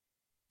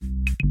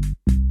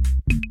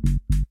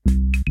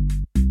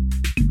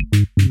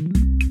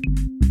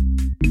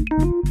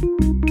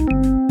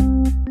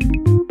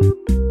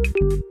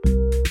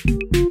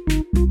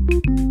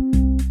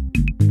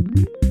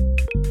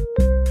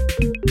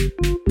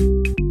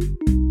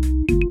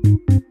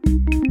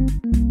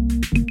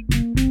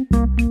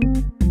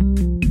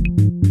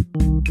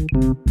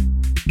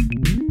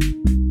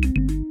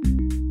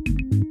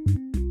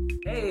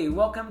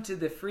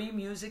the Free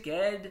Music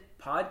Ed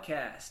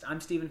podcast. I'm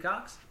Stephen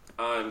Cox.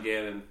 I'm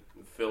Gannon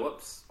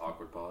Phillips.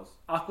 Awkward pause.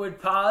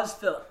 Awkward Pause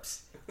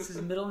Phillips. This is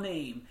his middle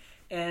name.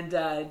 And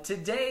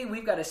today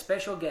we've got a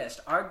special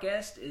guest. Our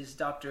guest is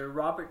Dr.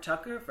 Robert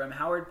Tucker from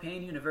Howard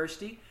Payne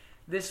University.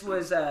 This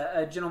was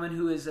a gentleman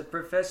who is a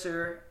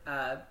professor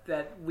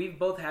that we've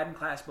both had in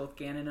class, both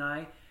Gannon and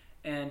I,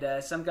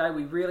 and some guy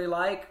we really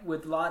like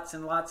with lots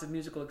and lots of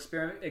musical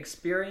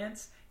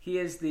experience. He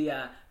is the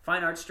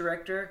Fine Arts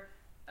Director,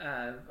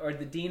 or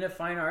the Dean of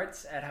Fine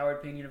Arts at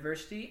Howard Payne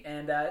University.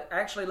 And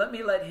actually,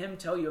 let him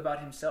tell you about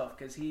himself,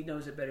 because he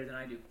knows it better than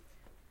I do.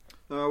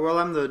 Well,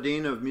 I'm the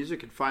Dean of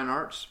Music and Fine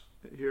Arts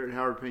here at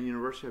Howard Payne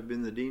University. I've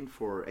been the Dean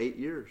for 8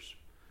 years.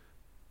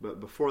 But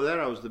before that,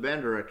 I was the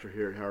band director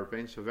here at Howard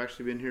Payne, so I've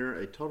actually been here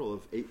a total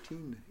of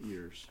 18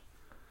 years.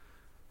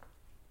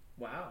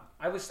 Wow.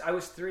 I was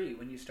 3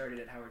 when you started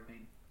at Howard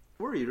Payne.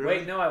 Were you really?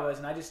 Wait, no, I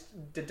wasn't. I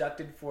just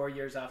deducted 4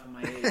 years off of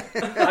my age.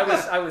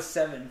 I was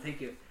 7. Thank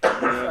you.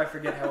 I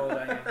forget how old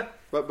I am.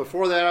 But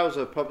before that, I was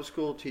a public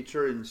school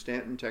teacher in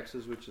Stanton,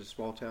 Texas, which is a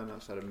small town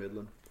outside of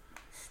Midland.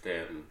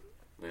 Stanton.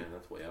 Man,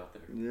 that's way out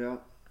there. Yeah.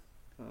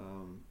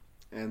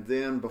 And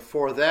then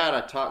before that,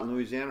 I taught in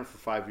Louisiana for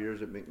 5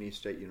 years at McNeese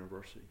State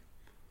University.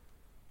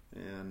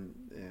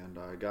 And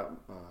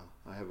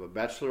I have a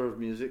Bachelor of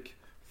Music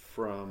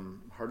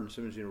from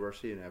Hardin-Simmons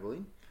University in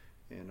Abilene.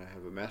 And I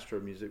have a Master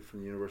of Music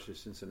from the University of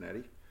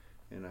Cincinnati.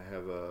 And I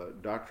have a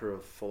Doctor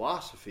of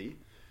Philosophy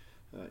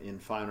in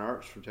Fine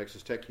Arts from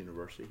Texas Tech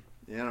University.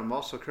 And I'm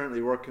also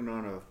currently working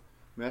on a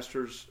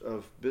Master's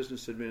of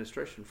Business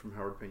Administration from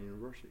Howard Payne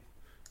University.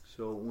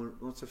 So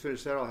once I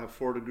finish that, I'll have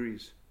 4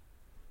 degrees.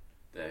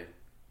 Dang.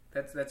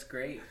 That's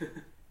great.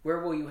 Where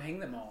will you hang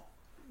them all?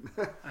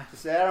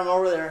 Just add them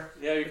over there.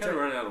 Yeah, you're kind of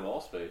running out of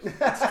wall space.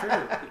 That's true.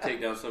 You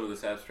take down some of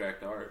this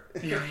abstract art.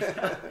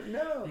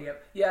 No.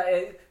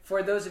 Yeah,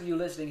 for those of you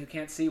listening who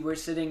can't see, we're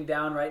sitting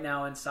down right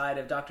now inside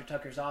of Dr.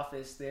 Tucker's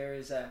office.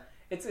 There's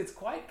it's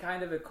quite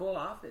kind of a cool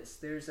office.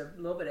 There's a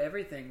little bit of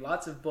everything.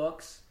 Lots of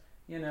books,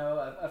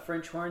 a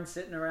French horn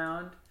sitting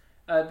around.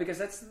 Because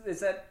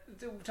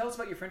tell us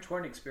about your French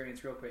horn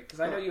experience real quick. Because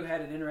I know you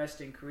had an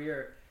interesting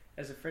career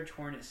as a French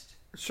hornist.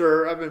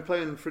 Sure, I've been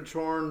playing French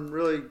horn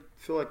really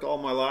feel like all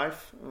my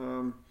life,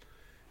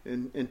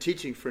 and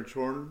teaching French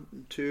horn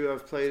too.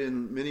 I've played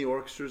in many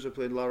orchestras. I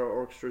played a lot of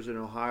orchestras in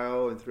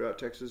Ohio and throughout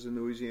Texas and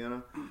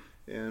Louisiana,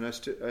 and I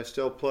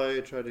still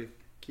play. Try to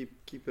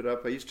keep it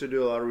up. I used to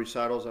do a lot of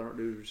recitals. I don't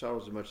do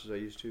recitals as much as I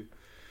used to,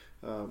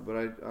 but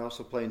I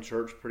also play in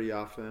church pretty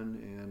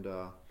often,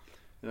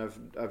 and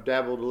I've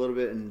dabbled a little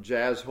bit in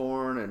jazz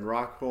horn and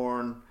rock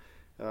horn.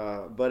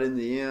 But in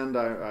the end,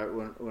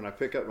 when I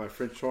pick up my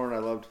French horn, I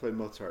love to play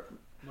Mozart.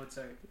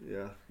 Mozart.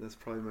 Yeah, that's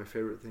probably my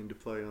favorite thing to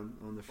play on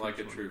the French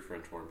horn. Like a true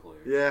French horn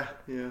player.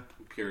 Yeah.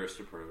 Purest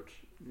approach.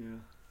 Yeah.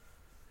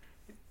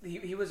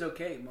 He was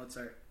okay,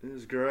 Mozart. It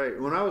was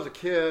great. When I was a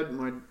kid,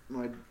 my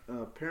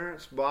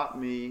parents bought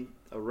me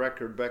a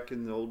record. Back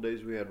in the old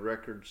days, we had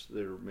records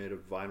that were made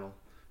of vinyl,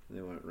 and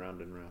they went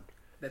round and round.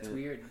 That's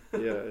weird.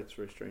 Yeah, it's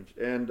very strange.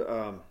 And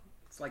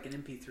it's like an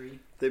MP3.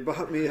 They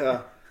bought me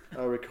a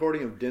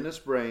recording of Dennis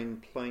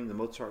Brain playing the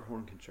Mozart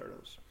horn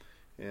concertos.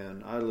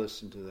 And I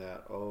listened to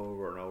that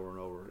over and over and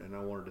over, and I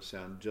wanted to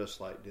sound just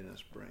like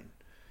Dennis Brain.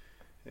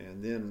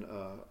 And then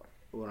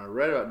when I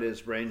read about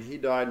Dennis Brain, he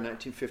died in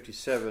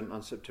 1957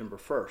 on September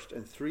 1st.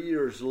 And 3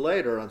 years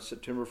later, on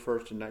September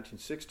 1st in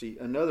 1960,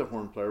 another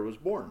horn player was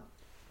born.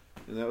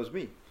 And that was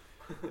me.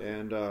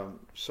 And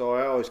so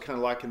I always kind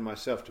of likened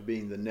myself to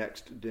being the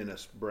next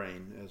Dennis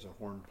Brain as a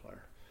horn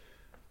player.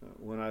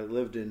 When I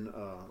lived in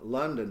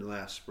London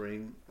last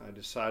spring, I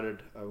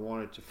decided I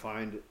wanted to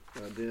find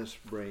Dennis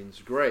Brain's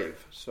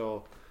grave.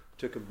 So I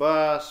took a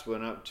bus,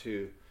 went up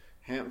to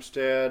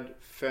Hampstead,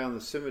 found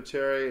the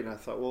cemetery, and I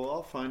thought, well,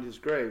 I'll find his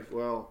grave.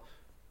 Well,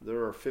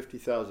 there are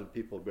 50,000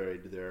 people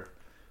buried there.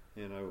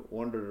 And I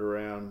wandered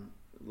around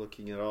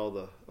looking at all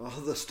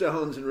the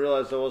stones and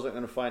realized I wasn't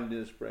going to find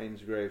Dennis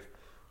Brain's grave.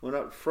 Went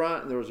up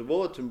front, and there was a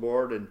bulletin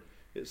board, and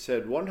it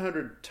said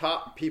 100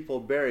 top people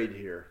buried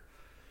here.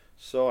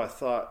 So I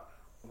thought,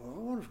 well, I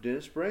wonder if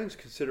Dennis Brain's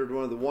considered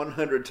one of the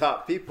 100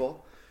 top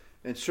people.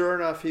 And sure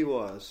enough, he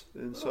was.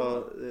 And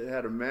so it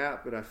had a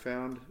map, and I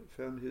found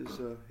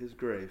his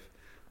grave,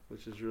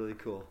 which is really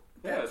cool.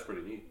 Yeah, that's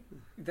pretty neat.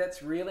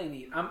 That's really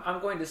neat. I'm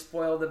going to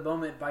spoil the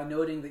moment by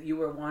noting that you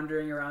were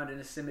wandering around in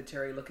a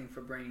cemetery looking for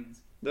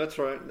brains. That's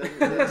right.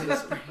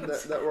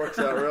 That works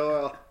out real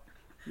well.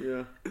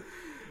 Yeah.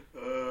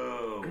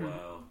 Oh,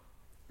 wow.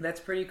 That's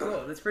pretty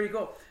cool.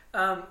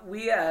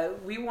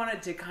 We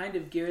wanted to kind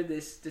of gear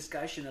this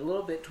discussion a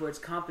little bit towards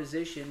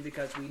composition,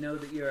 because we know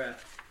that you're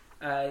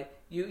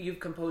you've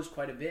composed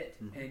quite a bit,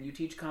 and you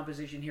teach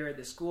composition here at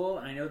the school,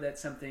 and I know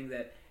that's something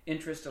that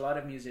interests a lot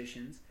of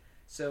musicians.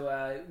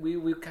 So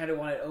we kind of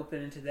want to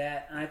open into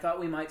that, and I thought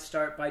we might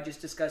start by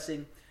just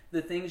discussing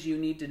the things you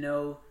need to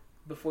know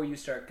before you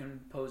start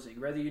composing.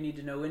 Whether you need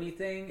to know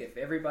anything, if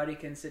everybody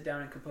can sit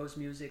down and compose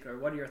music, or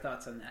what are your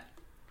thoughts on that?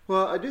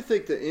 Well, I do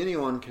think that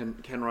anyone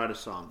can write a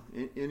song.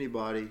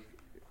 Anybody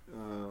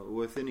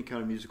with any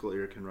kind of musical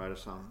ear can write a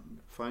song.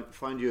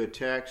 Find you a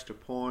text, a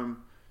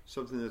poem,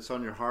 something that's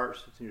on your heart,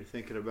 something you're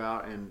thinking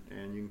about, and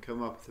you can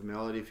come up with a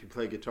melody. If you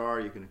play guitar,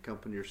 you can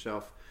accompany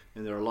yourself,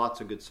 and there are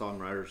lots of good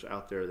songwriters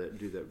out there that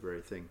do that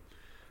very thing.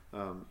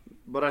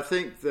 But I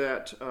think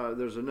that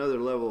there's another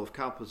level of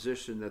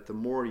composition that the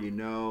more you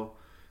know,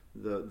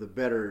 the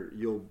better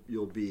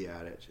you'll be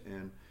at it,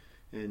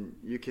 and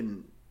you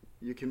can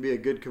be a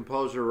good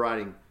composer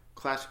writing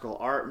classical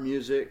art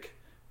music,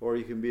 or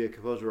you can be a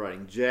composer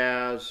writing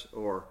jazz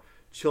or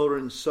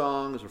children's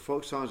songs or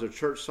folk songs or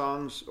church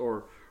songs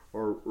or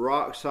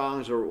rock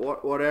songs or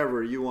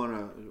whatever you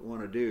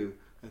want to do.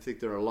 I think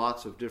there are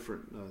lots of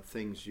different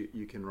things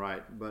you can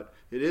write, but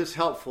it is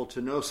helpful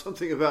to know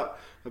something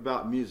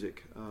about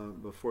music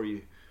before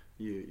you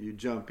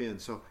jump in.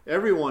 So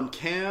everyone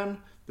can.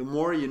 The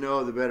more you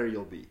know, the better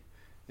you'll be,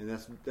 and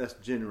that's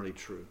generally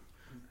true.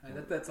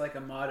 That's like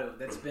a motto.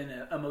 That's been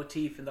a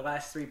motif in the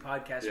last 3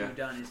 podcasts we've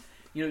done. Is,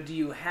 do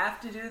you have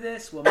to do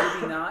this? Well,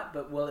 maybe not,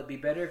 but will it be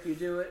better if you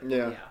do it?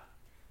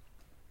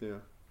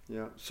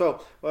 Yeah.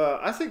 So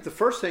I think the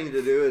first thing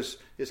to do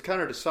is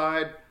kind of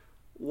decide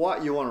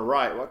what you want to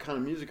write, what kind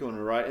of music you want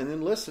to write, and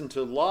then listen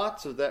to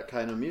lots of that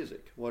kind of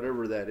music,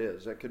 whatever that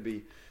is. That could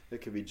be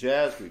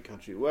jazz, it could be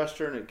country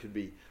western, it could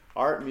be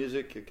art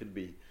music, it could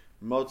be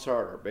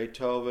Mozart or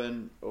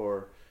Beethoven,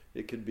 or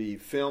it could be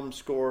film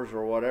scores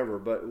or whatever.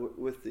 But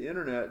with the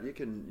internet,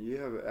 you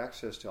have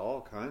access to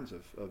all kinds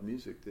of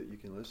music that you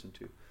can listen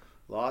to,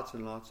 lots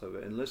and lots of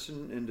it, and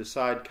listen and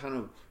decide kind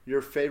of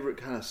your favorite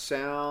kind of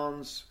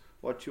sounds,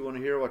 what you want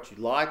to hear, what you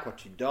like,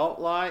 what you don't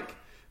like.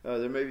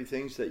 There may be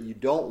things that you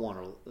don't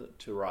want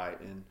to write,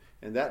 and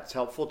that's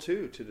helpful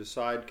too, to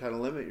decide, kind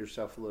of limit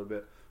yourself a little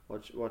bit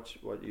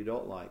what you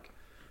don't like.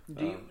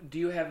 Do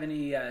you have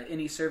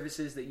any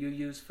services that you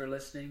use for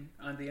listening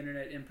on the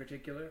internet in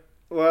particular?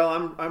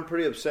 Well, I'm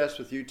pretty obsessed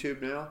with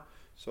YouTube now,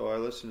 so I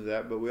listen to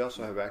that. But we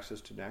also have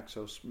access to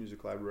Naxos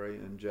Music Library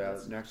and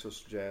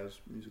Naxos Jazz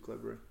Music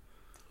Library.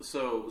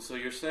 So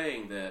you're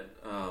saying that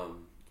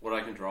what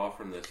I can draw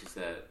from this is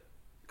that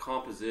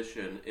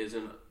composition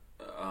isn't,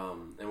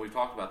 and we've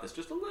talked about this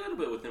just a little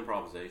bit with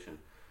improvisation,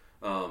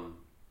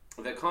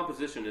 that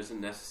composition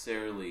isn't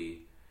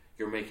necessarily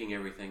you're making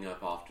everything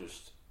up off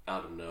just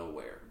out of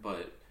nowhere,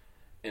 but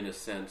in a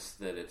sense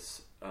that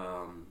it's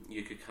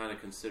you could kind of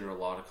consider a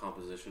lot of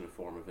composition a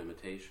form of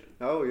imitation.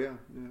 Oh yeah,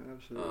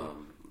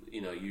 absolutely.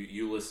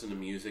 You listen to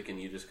music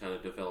and you just kind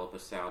of develop a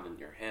sound in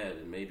your head,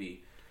 and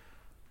maybe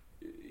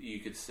you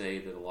could say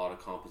that a lot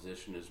of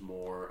composition is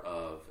more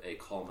of a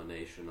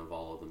culmination of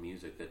all of the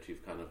music that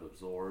you've kind of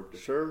absorbed,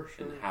 sure.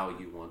 And how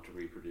you want to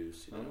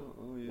reproduce,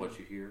 what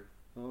you hear.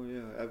 Oh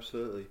yeah,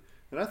 absolutely.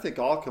 And I think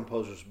all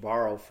composers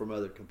borrow from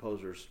other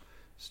composers'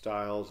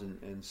 styles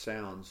and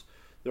sounds.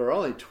 There are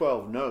only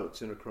 12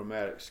 notes in a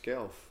chromatic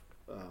scale.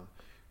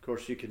 Of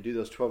course, you can do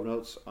those 12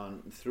 notes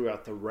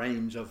throughout the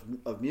range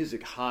of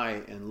music,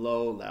 high and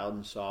low, loud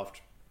and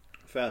soft,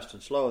 fast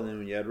and slow, and then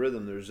when you add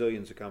rhythm, there's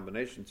zillions of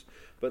combinations.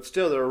 But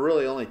still, there are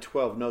really only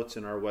 12 notes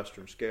in our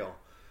Western scale.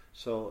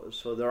 So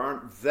there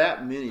aren't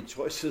that many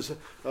choices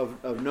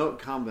of note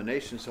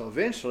combinations. So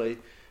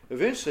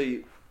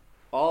eventually,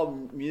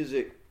 all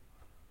music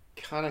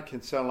kind of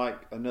can sound like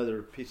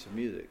another piece of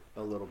music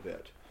a little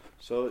bit.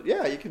 So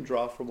yeah, you can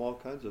draw from all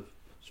kinds of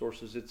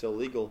sources. It's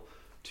illegal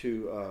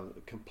to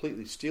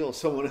completely steal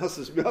someone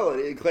else's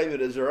melody and claim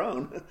it as their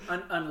own.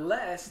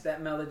 Unless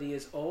that melody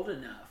is old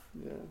enough.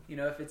 Yeah.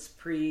 If it's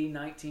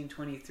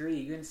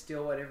pre-1923, you can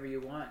steal whatever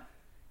you want.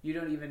 You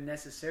don't even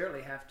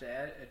necessarily have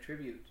to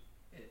attribute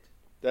it.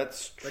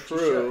 That's but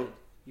true.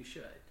 You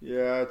should.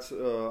 Yeah, it's.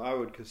 I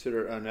would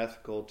consider it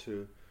unethical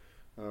to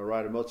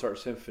write a Mozart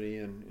symphony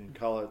and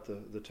call it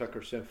the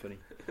Tucker Symphony.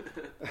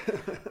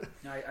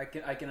 No,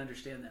 I can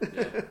understand that.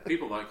 Yeah,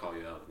 people might call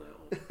you out on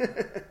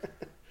that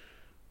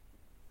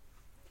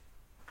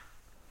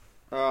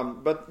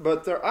one.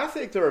 But I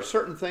think there are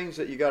certain things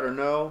that you got to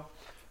know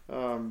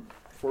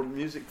for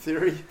music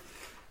theory.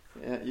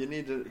 You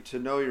need to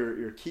know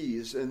your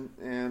keys, and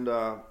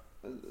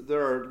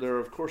there are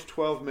of course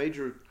 12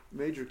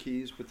 major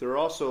keys, but there are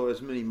also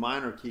as many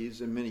minor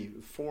keys and many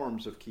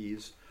forms of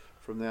keys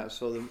from that.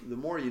 So the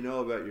more you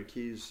know about your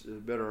keys, the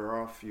better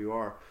off you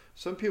are.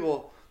 Some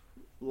people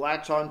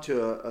latch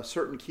onto a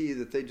certain key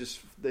that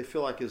they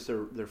feel like is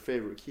their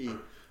favorite key.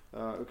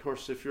 Of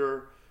course, if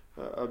you're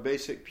a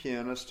basic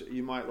pianist,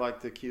 you might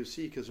like the key of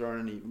C because there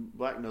aren't any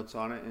black notes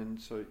on it, and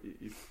so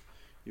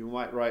you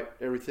might write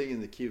everything in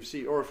the key of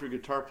C. Or if you're a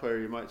guitar player,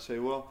 you might say,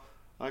 well,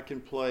 I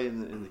can play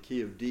in the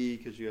key of D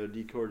because you got a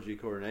D chord, G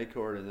chord, and A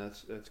chord, and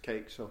that's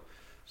cake.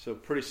 So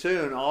pretty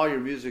soon, all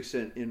your music's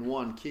in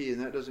one key, and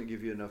that doesn't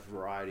give you enough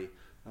variety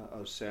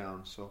of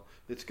sound. So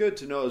it's good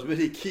to know as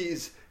many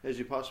keys as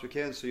you possibly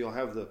can, so you'll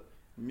have the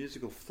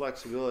musical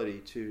flexibility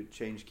to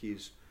change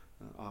keys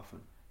often.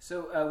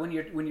 So when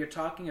you're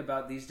talking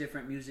about these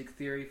different music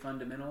theory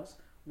fundamentals,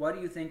 what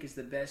do you think is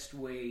the best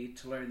way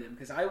to learn them?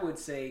 Because I would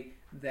say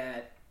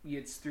that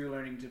it's through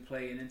learning to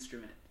play an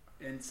instrument.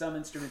 And some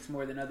instruments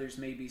more than others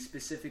may be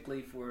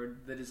specifically for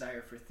the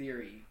desire for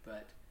theory,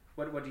 but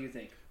What do you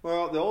think?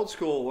 Well, the old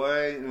school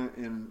way,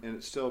 and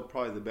it's still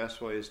probably the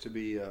best way, is to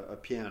be a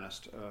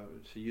pianist,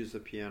 to use the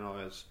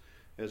piano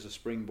as a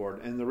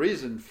springboard. And the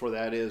reason for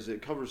that is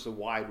it covers the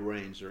wide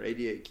range. There are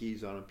 88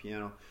 keys on a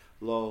piano,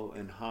 low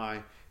and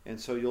high. And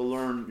so you'll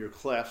learn your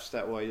clefs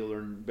that way. You'll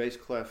learn bass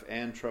clef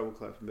and treble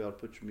clef and be able to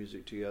put your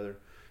music together.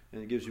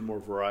 And it gives you more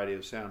variety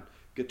of sound.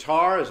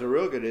 Guitar is a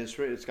real good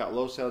instrument. It's got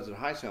low sounds and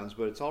high sounds,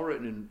 but it's all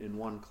written in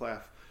one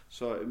clef.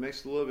 So it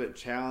makes it a little bit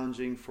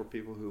challenging for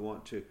people who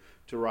want to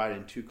write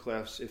in two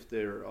clefs. If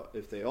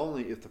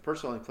the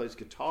person only plays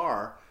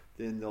guitar,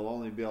 then they'll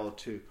only be able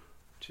to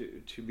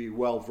be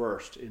well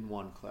versed in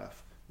one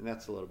clef, and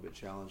that's a little bit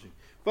challenging.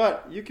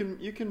 But you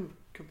can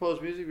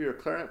compose music if you're a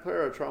clarinet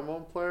player, a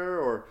trombone player,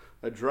 or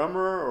a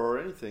drummer, or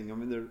anything. I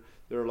mean,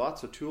 there are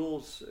lots of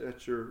tools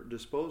at your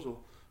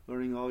disposal.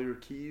 Learning all your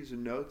keys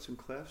and notes and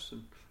clefs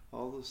and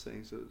all those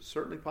things. It's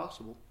certainly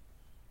possible.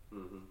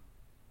 Mm-hmm.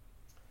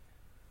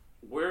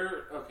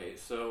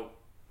 So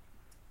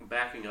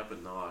backing up a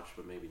notch,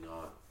 but maybe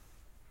not.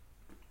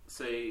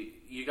 Say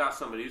you got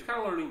somebody who's kind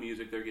of learning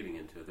music, they're getting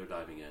into it, they're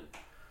diving in.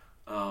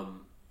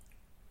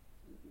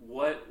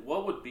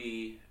 What would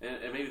be,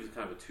 and maybe this is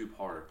kind of a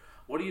two-parter,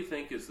 what do you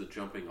think is the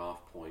jumping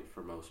off point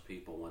for most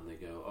people when they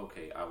go,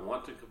 okay, I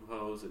want to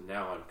compose and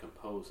now I'm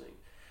composing?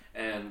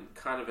 And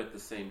kind of at the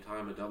same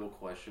time, a double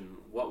question,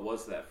 what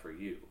was that for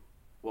you?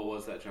 What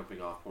was that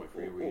jumping off point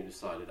for you where you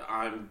decided,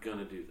 I'm going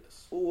to do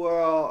this?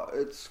 Well,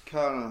 it's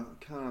kind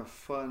of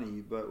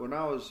funny, but when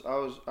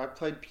I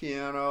played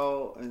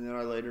piano, and then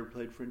I later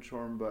played French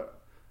horn,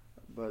 but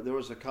there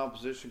was a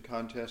composition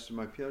contest, and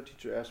my piano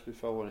teacher asked me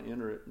if I want to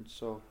enter it, and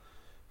so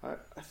I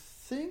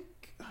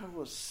think I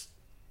was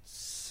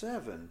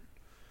 7,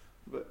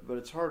 but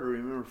it's hard to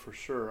remember for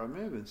sure. I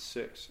may have been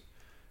 6.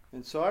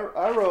 And so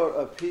I wrote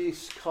a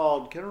piece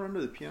called, can I run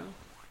to the piano?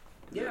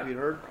 Yeah. Have you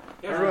heard?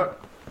 Yeah.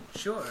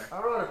 Sure.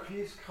 I wrote a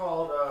piece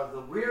called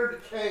The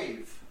Weird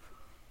Cave,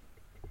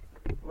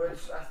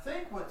 which I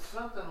think went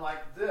something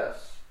like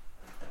this.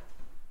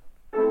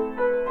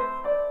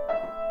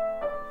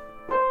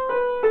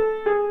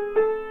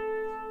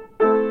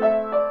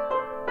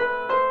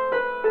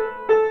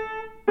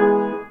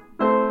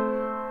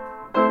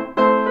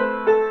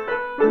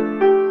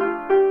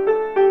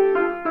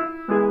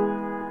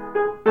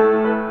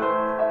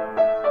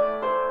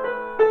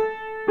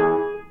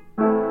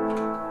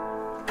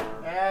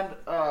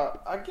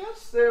 I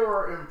guess they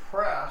were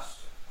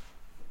impressed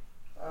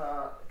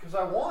because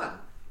I won,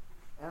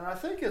 and I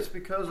think it's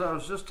because I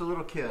was just a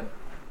little kid.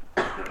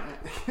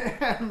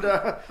 And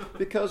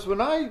because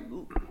when I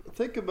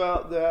think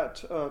about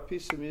that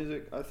piece of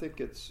music, I think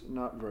it's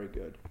not very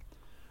good.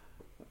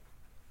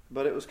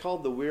 But it was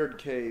called The Weird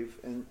Cave,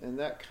 and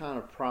that kind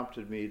of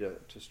prompted me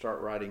to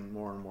start writing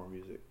more and more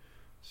music.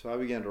 So I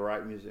began to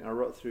write music. I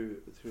wrote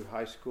through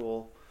high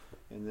school.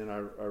 And then I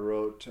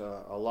wrote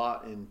a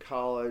lot in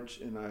college,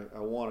 and I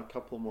won a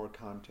couple more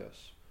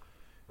contests.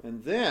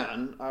 And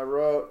then I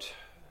wrote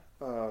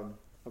a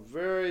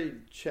very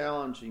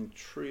challenging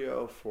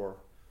trio for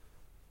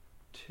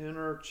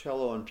tenor,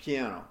 cello, and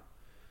piano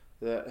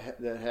that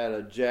had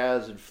a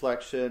jazz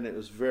inflection. It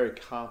was very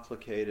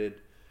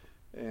complicated,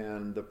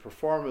 and the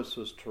performance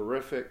was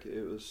terrific.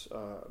 It was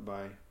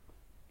my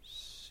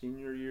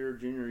junior year,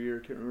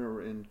 I can't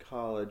remember, in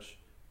college.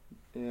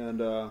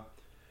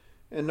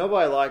 And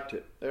nobody liked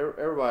it.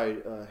 Everybody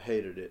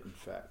hated it, in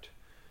fact.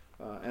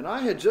 And I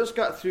had just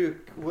got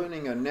through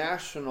winning a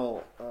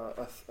national,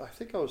 I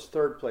think I was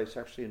 3rd place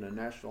actually in a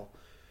national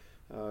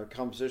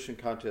composition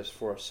contest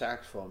for a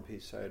saxophone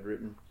piece I had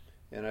written.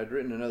 And I'd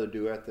written another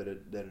duet that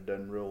had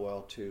done real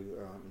well too.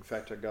 In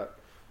fact, I got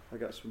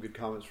some good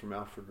comments from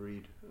Alfred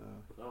Reed.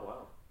 Oh,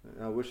 wow.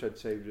 I wish I'd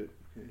saved it.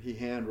 He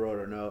hand wrote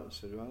a note and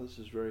said, well, this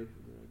is very,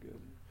 very good.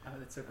 Oh,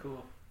 that's so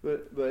cool.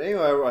 But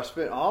anyway, I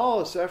spent all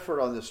this effort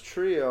on this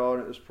trio,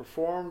 and it was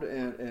performed,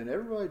 and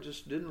everybody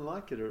just didn't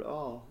like it at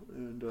all.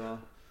 And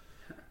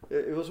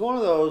it was one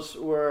of those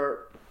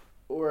where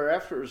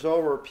after it was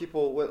over,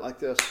 people went like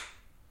this,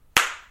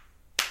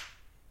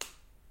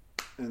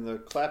 and the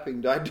clapping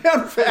died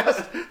down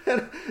fast.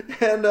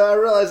 and I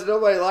realized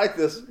nobody liked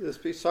this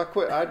piece, so I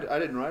quit. I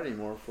didn't write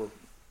anymore for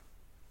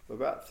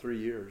about 3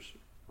 years.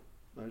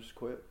 I just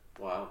quit.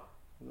 Wow.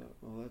 I thought,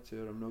 well, that's it.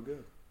 I'm no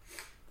good.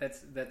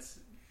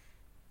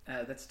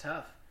 That's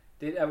tough.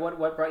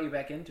 What brought you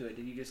back into it?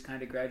 Did you just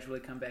kind of gradually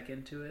come back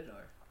into it,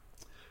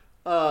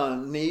 or?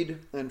 Need.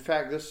 In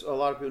fact, a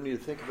lot of people need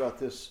to think about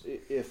this.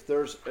 If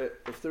there's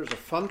a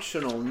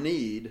functional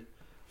need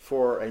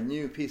for a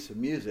new piece of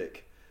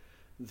music,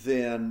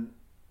 then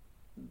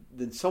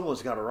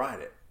someone's got to write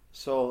it.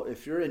 So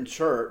if you're in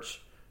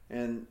church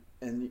and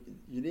you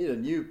need a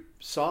new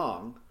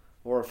song,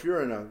 or if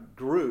you're in a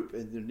group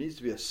and there needs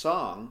to be a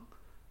song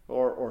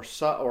or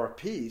a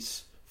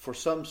piece for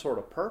some sort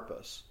of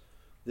purpose,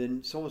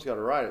 then someone's got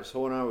to write it. So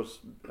when I was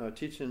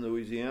teaching in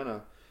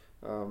Louisiana,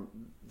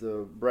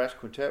 the brass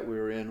quintet we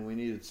were in, we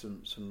needed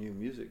some new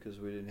music because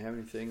we didn't have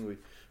anything.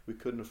 We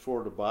couldn't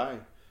afford to buy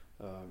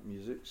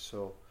music,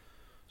 so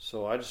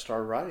So I just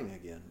started writing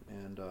again,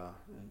 and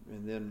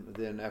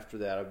then after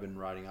that, I've been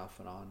writing off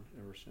and on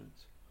ever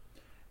since.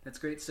 That's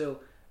great. So,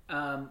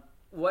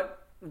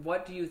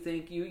 what do you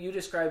think? You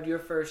described your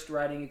first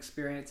writing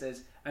experience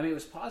as, I mean, it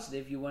was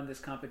positive. You won this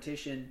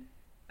competition,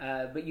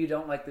 but you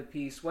don't like the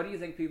piece. What do you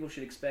think people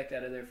should expect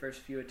out of their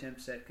first few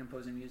attempts at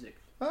composing music?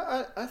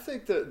 I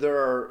think that there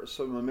are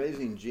some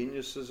amazing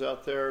geniuses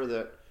out there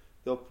that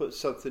they'll put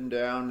something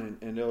down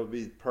and it'll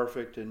be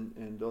perfect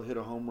and they'll hit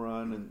a home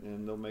run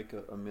and they'll make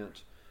a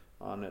mint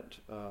on it.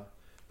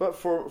 But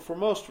for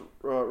most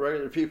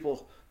regular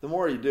people, the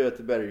more you do it,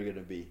 the better you're going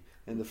to be.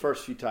 And the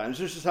first few times,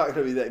 you're just not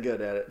going to be that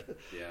good at it.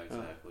 Yeah,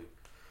 exactly.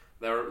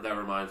 That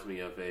reminds me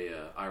of a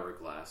Ira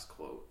Glass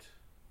quote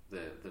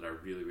that I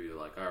really, really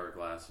like. Ira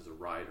Glass is a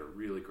writer,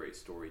 really great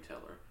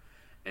storyteller.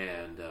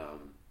 And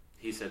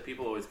he said,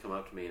 people always come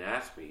up to me and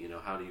ask me,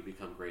 how do you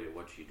become great at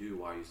what you do?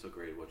 Why are you so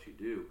great at what you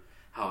do?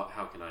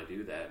 How can I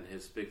do that? And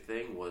his big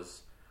thing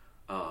was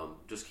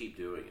just keep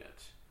doing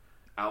it.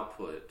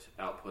 Output.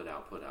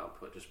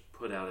 Just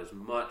put out as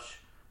much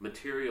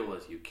material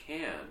as you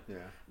can. Yeah.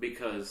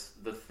 Because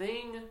the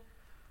thing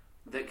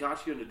that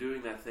got you into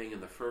doing that thing in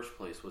the first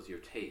place was your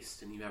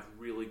taste, and you have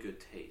really good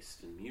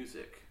taste in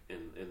music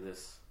in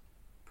this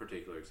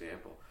particular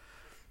example.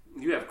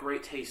 You have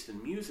great taste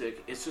in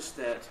music. It's just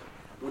that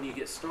when you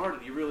get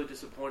started, you're really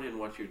disappointed in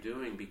what you're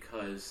doing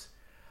because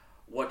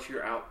what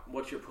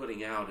you're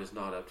putting out is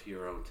not up to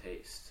your own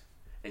taste.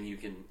 And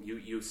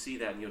you see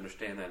that and you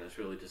understand that, and it's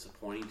really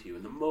disappointing to you.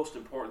 And the most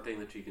important thing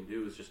that you can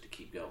do is just to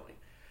keep going.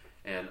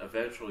 And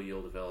eventually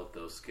you'll develop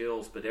those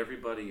skills, but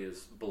everybody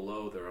is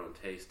below their own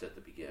taste at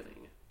the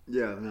beginning.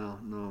 Yeah,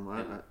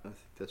 I think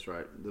that's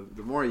right.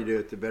 The more you do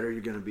it, the better you're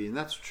going to be. And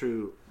that's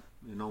true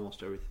in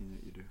almost everything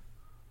that you do.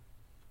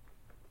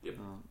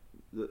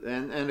 Yep.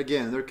 And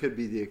again, there could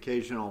be the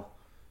occasional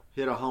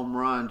hit a home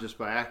run just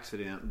by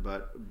accident,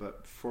 but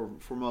for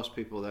most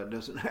people that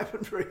doesn't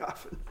happen very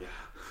often.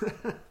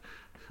 Yeah.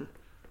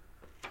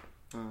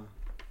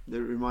 It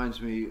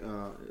reminds me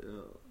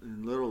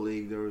in Little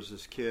League there was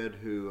this kid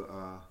who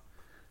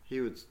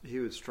he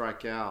would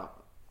strike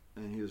out,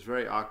 and he was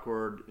very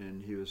awkward,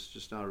 and he was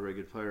just not a very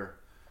good player.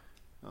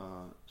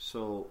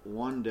 So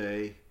one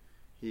day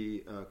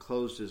he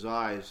closed his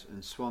eyes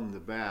and swung the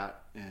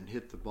bat and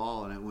hit the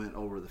ball, and it went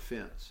over the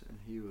fence. And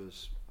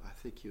I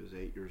think he was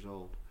 8 years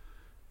old,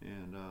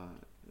 and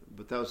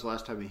but that was the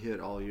last time he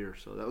hit all year.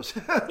 So that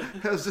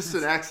was just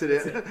an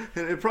accident,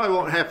 and it probably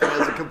won't happen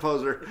as a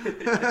composer.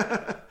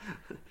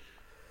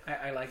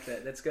 I like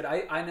that. That's good.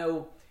 I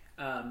know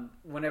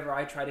whenever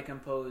I try to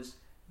compose,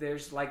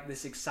 there's like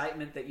this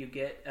excitement that you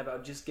get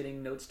about just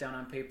getting notes down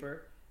on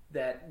paper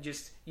that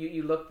just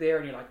you look there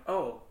and you're like,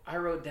 oh, I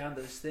wrote down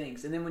those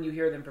things. And then when you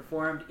hear them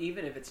performed,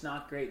 even if it's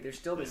not great, there's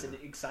still this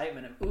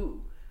excitement of,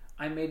 ooh,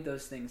 I made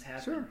those things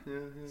happen. Sure,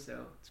 yeah.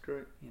 So it's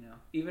great.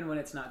 Even when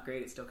it's not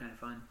great, it's still kind of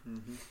fun.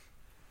 Mm-hmm.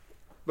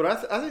 But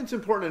I think it's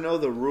important to know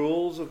the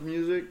rules of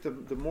music.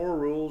 The more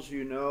rules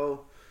you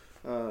know,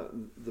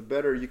 the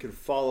better you can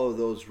follow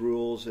those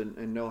rules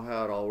and know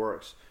how it all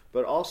works.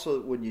 But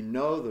also, when you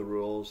know the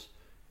rules,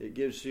 it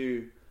gives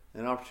you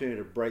an opportunity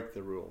to break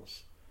the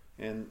rules.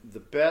 And the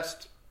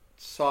best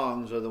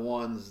songs are the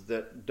ones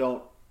that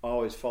don't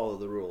always follow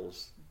the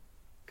rules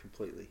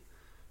completely.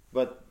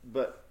 But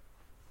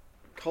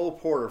Cole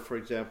Porter, for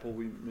example,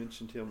 we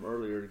mentioned him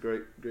earlier, a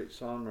great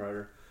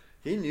songwriter.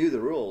 He knew the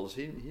rules.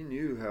 He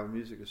knew how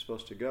music was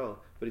supposed to go,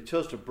 but he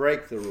chose to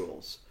break the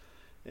rules.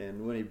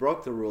 And when he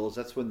broke the rules,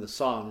 that's when the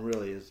song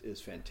really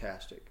is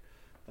fantastic.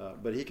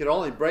 But he could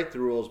only break the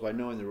rules by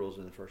knowing the rules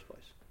in the first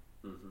place.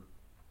 Mm-hmm.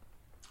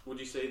 Would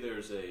you say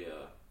there's a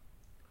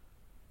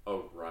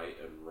right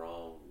and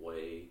wrong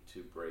way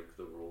to break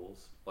the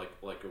rules?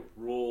 Like a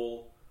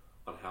rule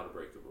on how to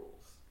break the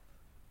rules?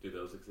 Do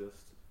those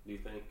exist, do you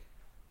think?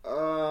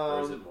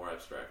 Or is it more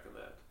abstract than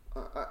that?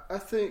 I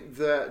think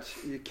that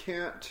you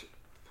can't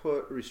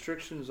put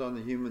restrictions on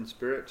the human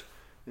spirit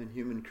and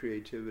human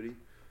creativity.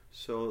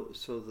 So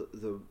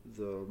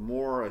the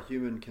more a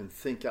human can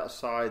think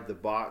outside the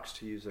box,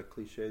 to use a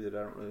cliche that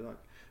I don't really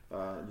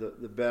like,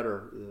 the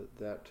better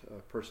that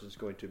person's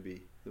going to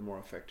be, the more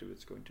effective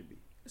it's going to be.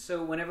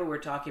 So whenever we're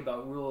talking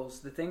about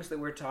rules, the things that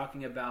we're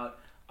talking about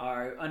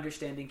are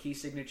understanding key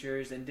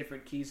signatures and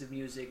different keys of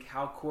music,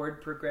 how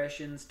chord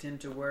progressions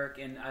tend to work,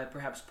 and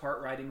perhaps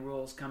part writing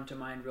rules come to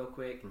mind real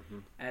quick,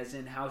 as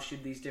in how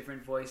should these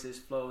different voices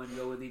flow and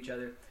go with each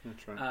other.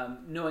 That's right.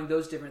 Knowing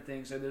those different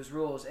things are those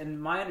rules. And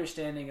my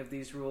understanding of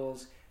these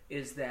rules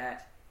is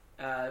that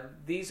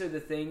these are the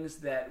things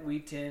that we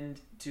tend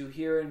to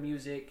hear in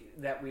music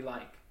that we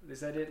like.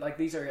 Is that it? Like,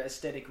 these are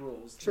aesthetic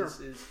rules. Sure. This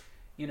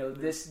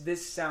is,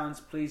 this sounds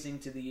pleasing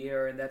to the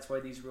ear, and that's why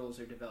these rules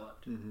are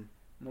developed. Mm-hmm.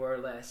 More or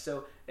less.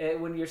 So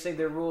when you're saying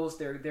they're rules,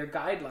 they're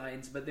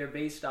guidelines, but they're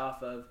based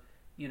off of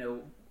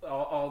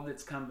all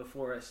that's come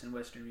before us in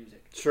Western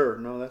music. Sure,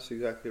 no, that's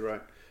exactly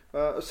right.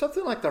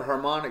 Something like the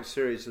harmonic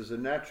series is a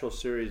natural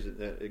series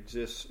that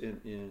exists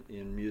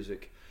in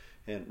music,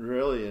 and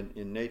really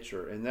in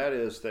nature, and that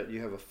is that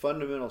you have a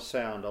fundamental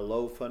sound, a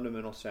low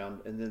fundamental sound,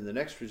 and then the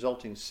next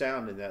resulting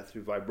sound in that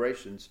through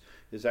vibrations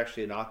is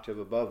actually an octave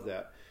above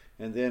that.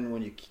 And then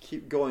when you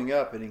keep going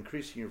up and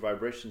increasing your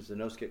vibrations, the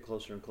notes get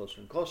closer and closer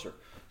and closer.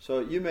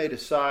 So you may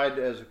decide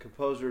as a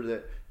composer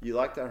that you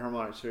like that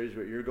harmonic series,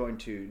 but you're going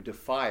to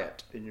defy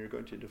it, and you're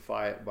going to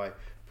defy it by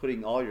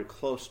putting all your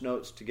close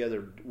notes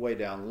together way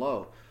down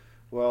low.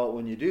 Well,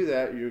 when you do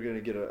that, you're going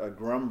to get a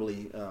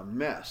grumbly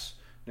mess.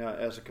 Now,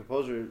 as a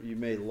composer, you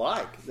may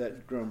like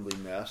that grumbly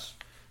mess,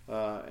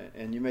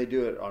 and you may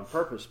do it on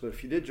purpose. But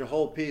if you did your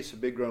whole piece a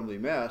big grumbly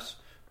mess,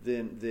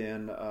 then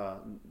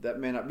that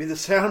may not be the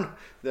sound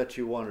that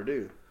you want to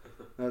do.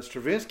 Now,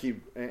 Stravinsky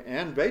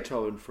and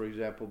Beethoven, for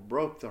example,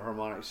 broke the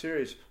harmonic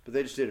series, but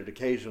they just did it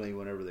occasionally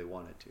whenever they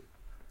wanted to.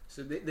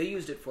 So they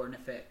used it for an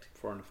effect.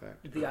 For an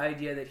effect. The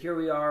idea that here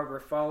we are, we're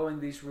following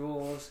these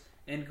rules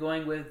and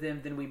going with them,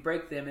 then we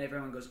break them, and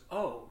everyone goes,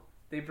 oh,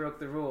 they broke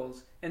the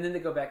rules, and then they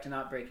go back to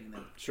not breaking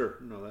them. Sure,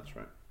 no, that's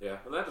right. Yeah,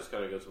 and that just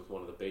kind of goes with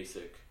one of the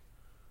basic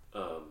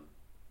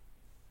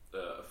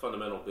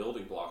fundamental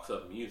building blocks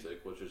of music,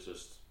 which is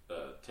just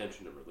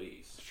tension and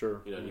release.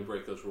 Sure. And you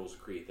break those rules to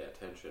create that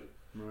tension,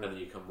 Right. and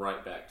then you come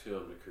right back to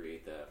them to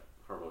create that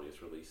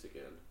harmonious release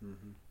again.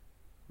 Mm-hmm.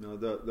 No,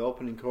 the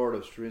opening chord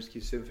of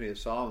Stravinsky's Symphony of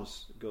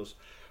Psalms goes,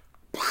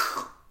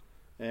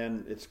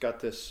 and it's got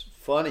this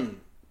funny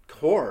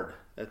chord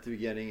at the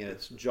beginning, and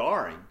it's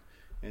jarring,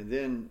 and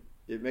then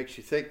it makes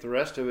you think the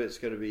rest of it's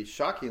going to be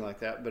shocking like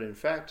that, but in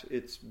fact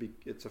it's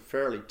a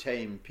fairly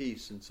tame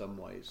piece in some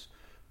ways.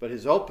 But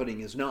his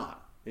opening is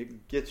not.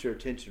 It gets your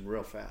attention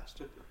real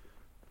fast.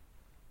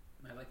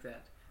 I like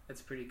that.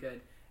 That's pretty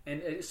good.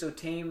 And so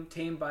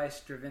tame by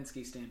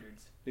Stravinsky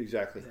standards.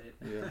 Exactly. Is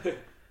that Yeah. it?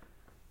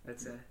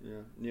 That's a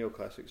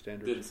Neoclassic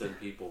standards. Didn't send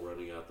people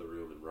running out the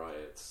room in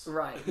riots.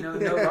 right. No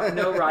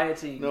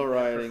rioting. No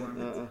rioting.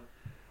 Performance.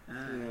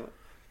 Yeah.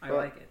 I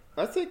like it.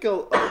 I think a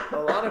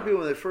lot of people,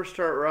 when they first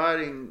start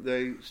writing,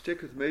 they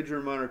stick with major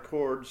and minor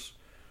chords.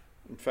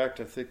 In fact,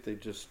 I think they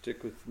just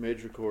stick with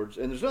major chords,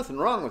 and there's nothing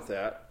wrong with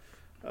that.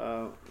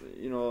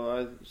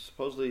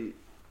 Supposedly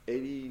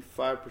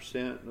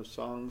 85% of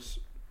songs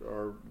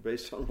are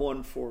based on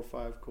 1, 4, or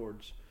 5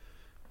 chords.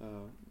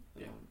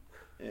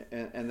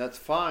 And that's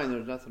fine.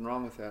 There's nothing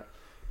wrong with that.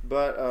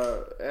 But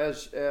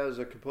as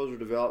a composer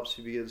develops,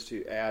 he begins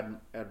to add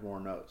more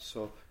notes.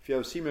 So if you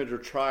have a C major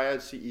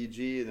triad, C, E,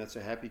 G, and that's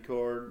a happy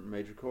chord,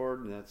 major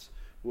chord, and that's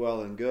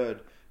well and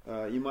good,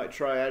 you might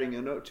try adding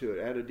a note to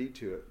it, add a D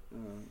to it.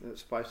 That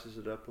spices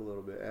it up a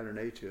little bit. Add an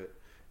A to it,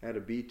 add a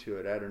B to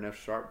it, add an F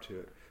sharp to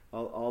it.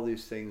 All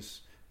these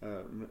things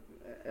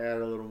add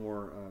a little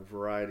more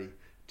variety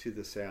to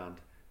the sound.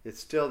 It's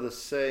still the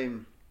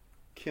same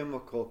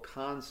chemical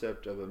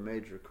concept of a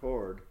major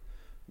chord,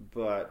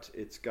 but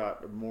it's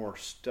got more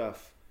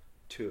stuff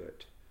to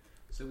it.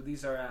 So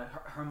these are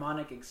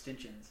harmonic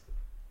extensions.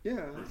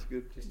 Yeah, that's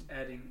good. Just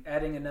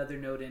adding another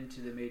note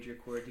into the major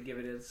chord to give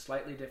it a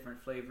slightly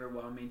different flavor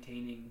while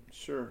maintaining the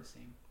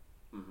same.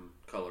 Mm-hmm.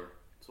 Color.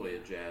 It's the way a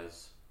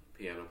jazz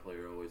piano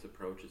player always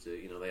approaches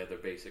it. They have their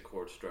basic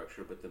chord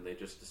structure, but then they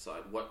just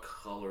decide what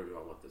color do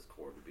I want this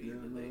chord to be,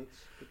 and then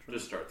they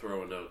just start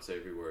throwing notes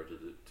everywhere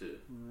to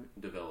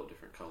develop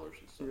different colors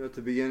and stuff. At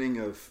the beginning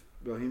of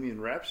Bohemian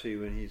Rhapsody,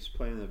 when he's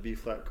playing the B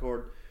flat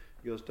chord,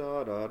 he goes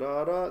da da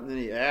da da, and then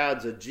he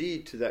adds a G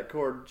to that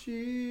chord,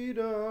 G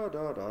da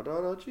da da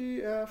da da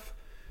G F,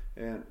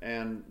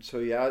 and so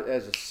he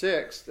adds a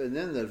sixth, and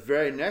then the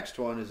very next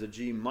one is a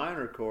G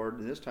minor chord,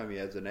 and this time he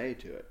adds an A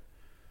to it.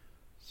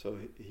 So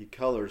he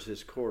colors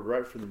his chord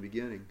right from the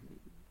beginning.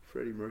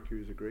 Freddie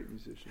Mercury is a great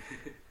musician.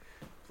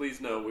 Please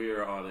know we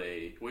are on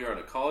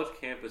a college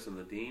campus in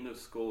the Dean of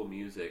School of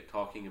Music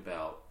talking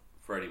about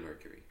Freddie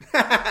Mercury.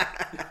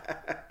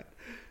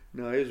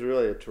 No, he's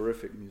really a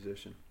terrific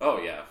musician. Oh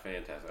yeah,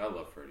 fantastic. I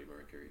love Freddie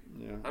Mercury.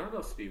 Yeah. I don't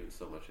know if Steven's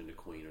so much into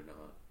Queen or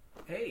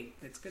not. Hey,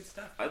 it's good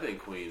stuff. I think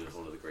Queen is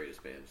one of the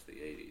greatest bands of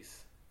the 80s.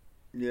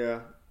 Yeah.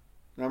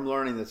 I'm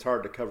learning that's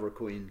hard to cover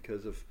Queen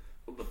because of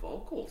the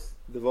vocals.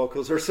 The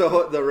vocals are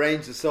the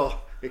range is so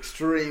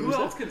extreme. Who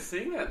else can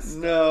sing that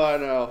stuff? No, I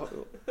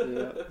know.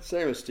 Yeah.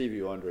 Same as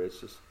Stevie Wonder.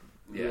 It's just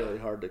really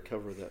hard to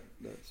cover that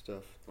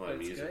stuff. Well,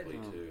 musically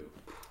too.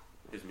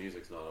 His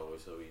music's not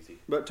always so easy.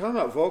 But talking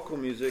about vocal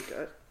music,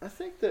 I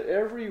think that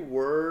every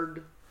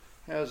word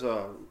has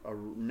a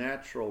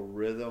natural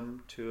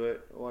rhythm to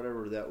it,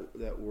 whatever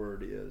that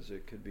word is.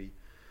 It could be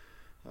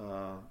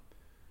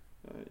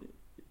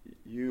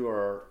you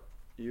are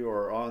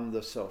on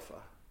the sofa.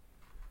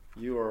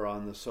 You are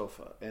on the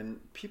sofa. And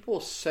people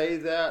say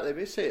that. They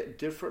may say it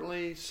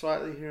differently,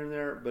 slightly here and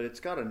there, but it's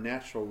got a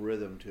natural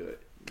rhythm to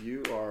it.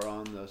 You are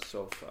on the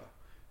sofa.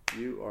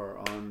 You are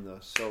on the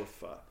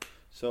sofa.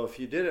 So if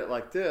you did it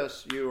like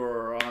this, you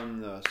are on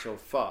the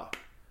sofa.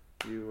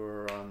 You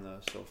are on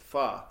the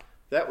sofa.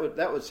 That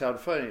would sound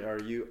funny. Or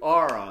you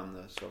are on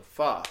the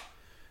sofa.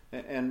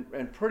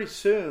 And pretty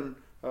soon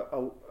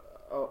a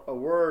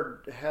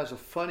word has a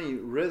funny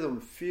rhythm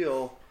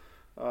feel.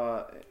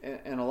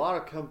 And a lot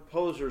of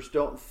composers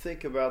don't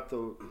think about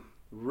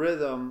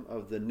rhythm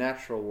of the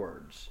natural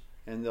words,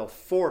 and they'll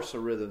force a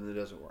rhythm that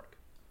doesn't work.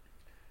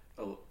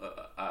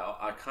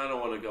 I kind of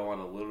want to go on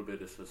a little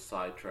bit of a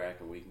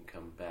sidetrack, and we can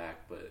come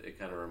back, but it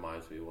kind of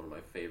reminds me of one of my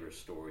favorite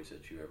stories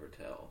that you ever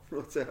tell.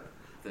 What's that?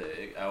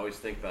 I always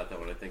think about that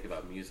when I think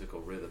about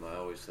musical rhythm. I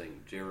always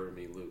think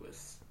Jeremy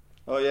Lewis.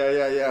 Oh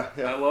yeah.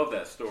 I love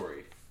that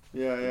story.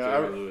 Yeah. The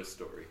Jeremy Lewis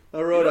story.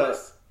 I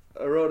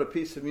wrote a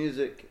piece of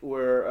music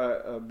where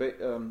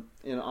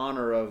in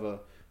honor of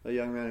a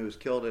young man who was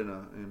killed in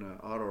an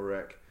auto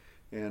wreck,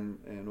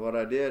 and what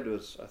I did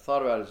was I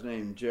thought about his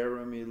name,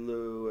 Jeremy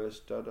Lewis,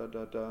 da da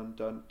da da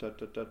da da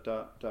da da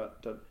da da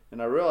da,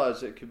 and I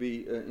realized it could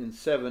be in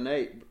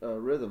 7/8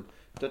 rhythm.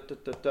 Da, da,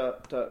 da, da,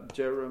 da,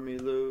 Jeremy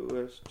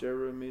Lewis, da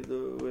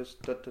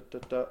da da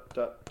da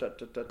da da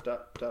da da da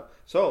da.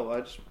 So I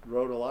just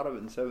wrote a lot of it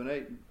in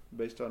 7/8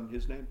 based on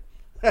his name.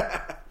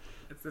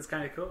 That's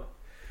kind of cool.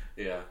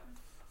 Yeah,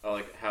 I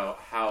like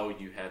how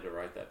you had to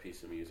write that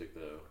piece of music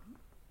though.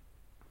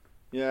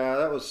 Yeah,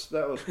 that was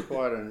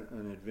quite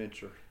an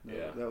adventure.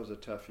 That was a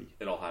toughie.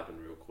 It all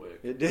happened real quick.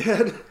 It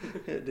did.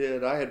 It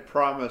did. I had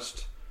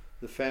promised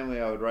the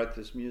family I would write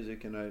this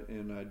music, and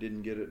I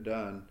didn't get it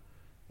done.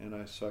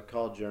 So I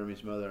called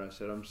Jeremy's mother and I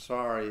said, "I'm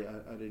sorry,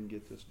 I didn't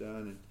get this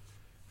done."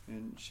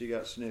 And she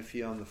got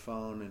sniffy on the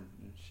phone, and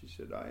she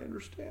said, "I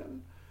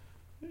understand.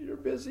 You're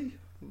busy."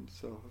 And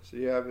so I said,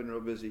 "Yeah, I've been real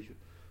busy."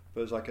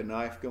 But it was like a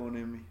knife going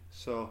in me.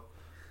 So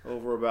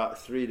over about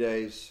 3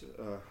 days,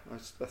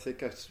 I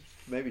think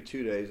maybe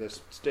 2 days, I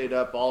stayed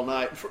up all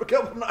night for a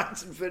couple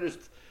nights and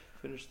finished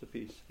the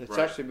piece. It's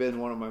actually been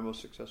one of my most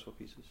successful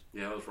pieces.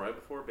 Yeah, it was right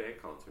before a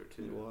band concert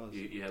too. It was.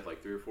 You had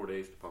like 3 or 4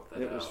 days to pump that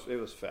out. It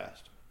was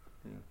fast.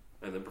 Yeah.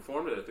 And then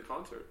performed it at the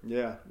concert.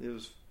 Yeah, it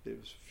was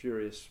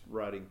furious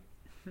writing.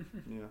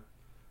 Yeah,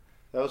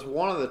 that was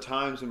one of the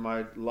times in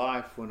my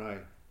life when I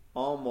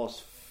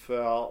almost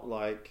felt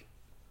like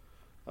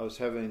I was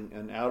having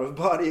an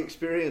out-of-body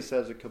experience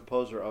as a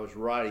composer. I was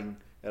writing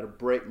at a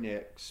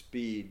breakneck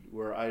speed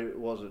where I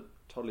wasn't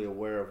totally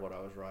aware of what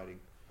I was writing.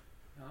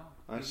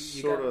 Oh,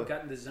 you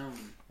got in the zone.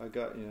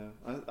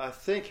 I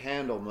think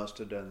Handel must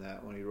have done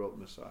that when he wrote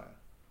Messiah.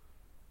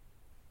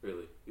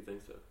 Really? You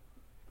think so?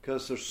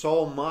 Because there's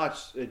so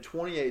much. In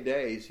 28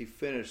 days, he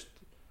finished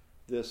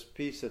this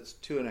piece that's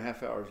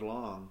 2.5 hours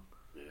long.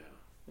 Yeah.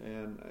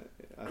 And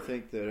I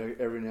think that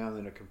every now and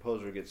then a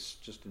composer gets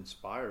just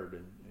inspired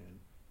and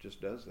just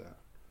does that.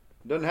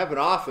 It doesn't happen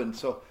often,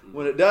 so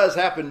when it does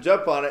happen,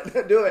 jump on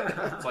it, do it.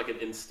 It's like an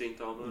instinct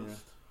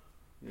almost.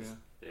 Yeah.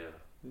 Yeah.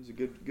 It was a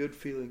good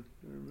feeling.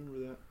 I remember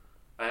that.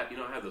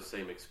 I have those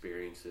same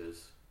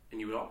experiences,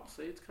 and you would all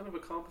say it's kind of a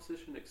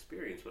composition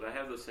experience, but I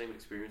have those same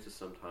experiences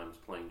sometimes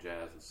playing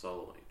jazz and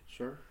soloing.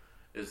 Sure.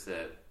 Is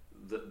that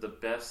the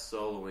best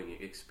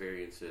soloing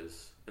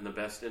experiences and the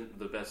best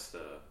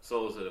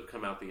solos that have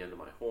come out the end of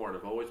my horn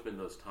have always been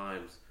those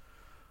times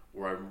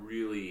where I'm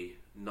really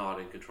not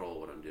in control of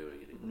what I'm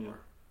doing anymore,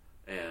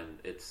 and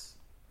it's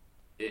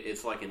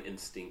like an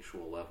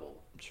instinctual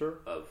level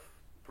of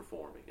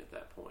performing at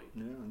that point.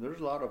 Yeah, and there's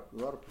a lot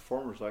of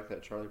performers like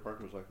that. Charlie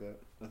Parker was like that.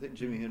 I think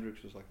Jimi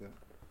Hendrix was like that.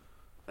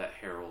 That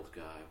Harold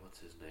guy, what's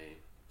his name?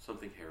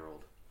 Something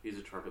Harold. He's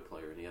a trumpet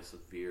player and he has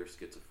severe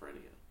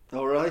schizophrenia.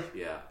 Oh, really?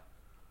 Yeah.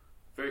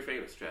 Very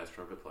famous jazz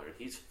trumpet player.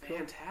 He's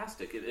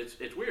fantastic.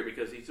 It's weird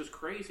because he's just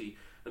crazy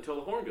until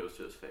the horn goes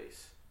to his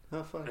face.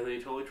 How fun. And then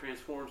he totally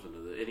transforms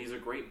into and he's a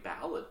great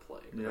ballad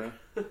player.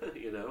 Yeah.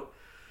 You know?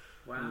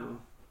 Wow.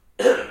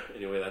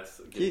 Anyway,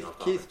 that's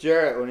Keith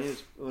Jarrett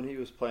when he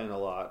was playing a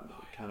lot,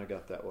 kind of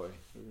got that way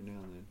every now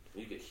and then.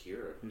 You could hear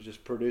it. He was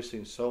just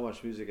producing so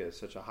much music at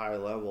such a high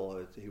level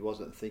that he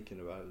wasn't thinking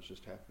about it. It was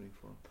just happening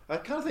for him. I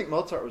kind of think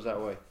Mozart was that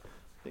way.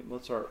 I think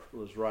Mozart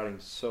was writing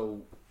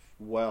so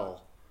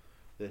well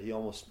that he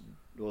almost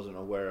wasn't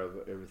aware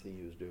of everything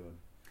he was doing.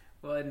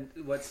 Well, and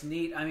what's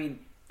neat, I mean,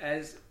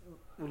 as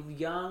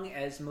young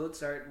as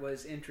Mozart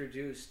was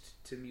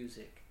introduced to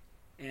music,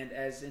 and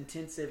as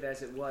intensive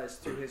as it was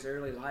through his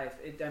early life,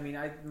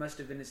 I must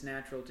have been as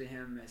natural to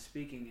him as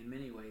speaking in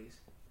many ways.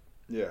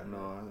 Yeah,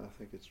 no, I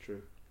think it's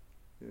true.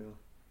 Yeah,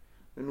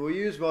 and we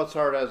use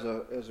Mozart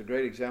as a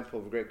great example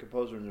of a great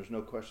composer, and there's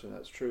no question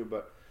that's true.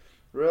 But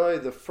really,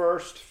 the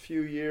first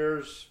few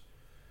years,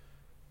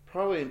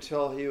 probably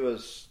until he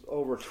was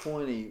over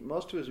 20,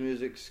 most of his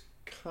music's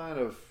kind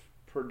of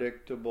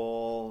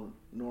predictable,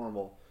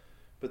 normal.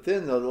 But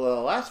then the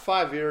last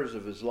 5 years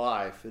of his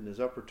life, in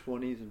his upper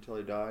 20s until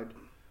he died,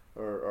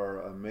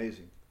 are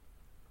amazing.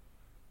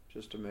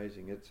 Just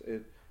amazing.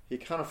 He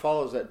kind of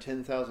follows that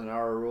 10,000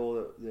 hour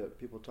rule that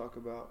people talk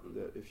about.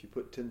 That if you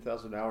put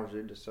 10,000 hours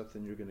into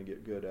something, you're going to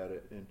get good at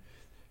it.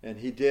 And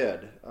he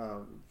did.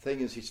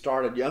 Thing is, he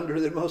started younger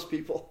than most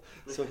people,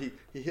 so he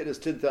hit his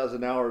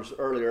 10,000 hours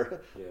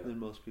earlier than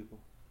most people.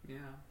 Yeah,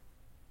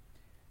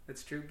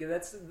 that's true.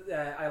 That's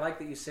I like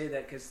that you say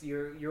that because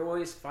you're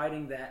always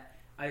fighting that.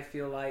 I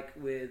feel like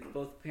with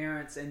both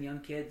parents and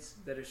young kids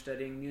that are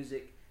studying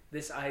music,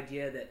 this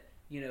idea that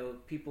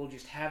people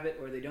just have it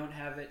or they don't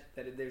have it,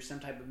 that there's some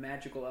type of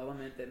magical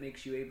element that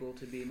makes you able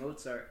to be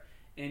Mozart.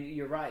 And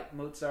you're right,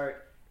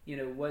 Mozart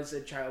was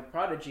a child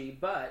prodigy,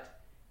 but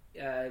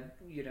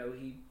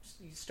he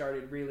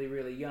started really,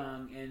 really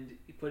young, and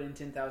he put in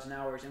 10,000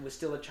 hours, and was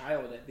still a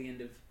child at the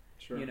end of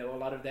a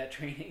lot of that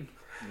training.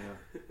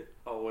 Yeah.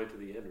 All the way to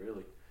the end,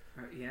 really.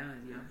 Yeah,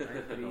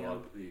 pretty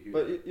young.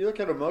 But you look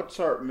at a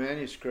Mozart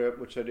manuscript,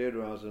 which I did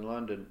when I was in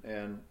London,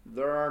 and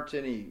there aren't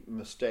any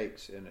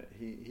mistakes in it.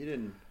 He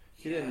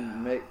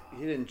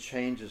didn't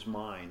change his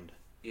mind.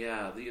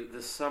 Yeah,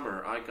 this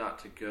summer I got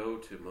to go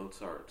to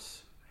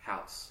Mozart's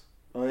house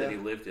that he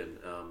lived in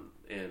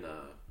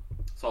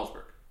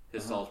Salzburg,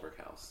 his Salzburg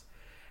house,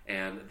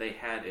 and they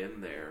had in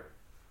there,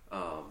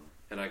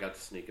 and I got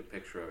to sneak a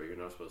picture of it. You're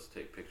not supposed to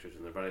take pictures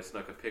in there, but I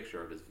snuck a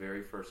picture of his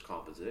very first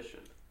composition.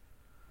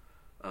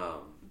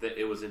 That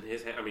it was in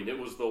his hand. I mean, it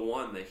was the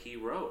one that he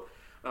wrote.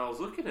 And I was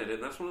looking at it,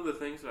 and that's one of the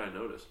things that I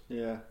noticed.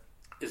 Yeah,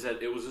 is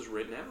that it was just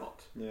written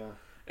out. Yeah,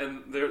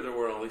 and there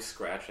were all these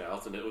scratch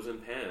outs, and it was in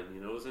pen.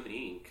 It was in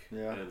ink.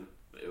 Yeah, and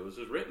it was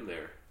just written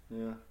there.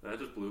 Yeah, and that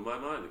just blew my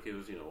mind. The kid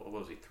was, what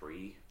was he,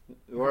 3?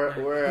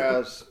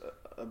 Whereas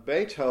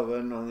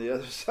Beethoven, on the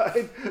other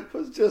side,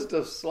 was just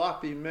a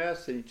sloppy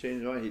mess. And he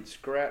changed his mind. He'd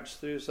scratch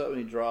through something.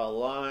 He'd draw a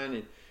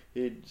line.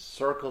 He'd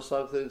circle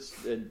something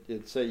and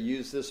it'd say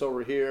use this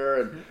over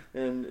here,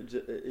 and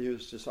he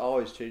was just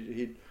always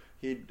changing.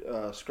 He'd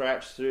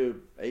scratch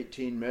through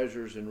 18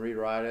 measures and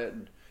rewrite it.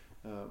 And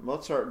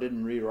Mozart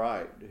didn't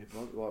rewrite.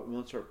 What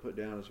Mozart put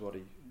down is what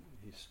he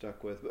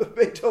stuck with. But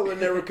Beethoven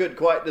never could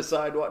quite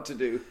decide what to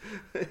do.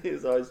 He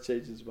was always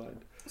changing his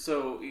mind.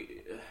 So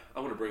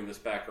I want to bring this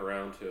back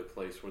around to a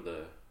place where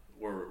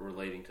we're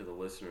relating to the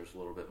listeners a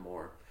little bit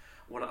more.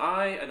 And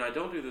I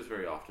don't do this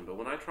very often, but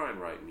when I try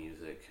and write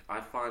music, I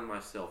find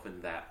myself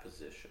in that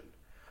position.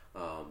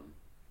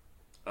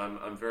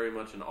 I'm very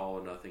much an all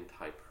or nothing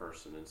type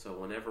person, and so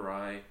whenever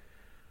I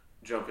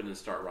jump in and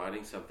start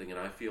writing something and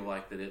I feel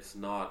like that it's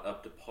not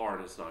up to par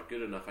and it's not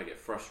good enough, I get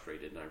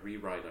frustrated and I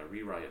rewrite and I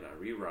rewrite and I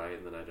rewrite,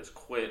 and then I just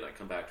quit and I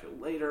come back to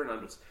it later,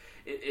 and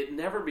it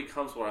never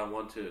becomes what I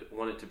want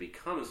it to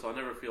become, and so I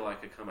never feel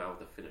like I come out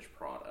with a finished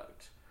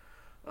product.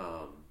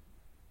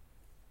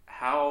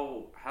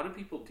 How do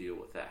people deal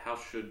with that? How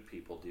should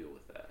people deal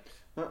with that?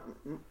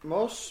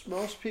 Most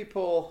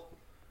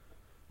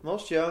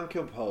young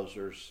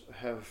composers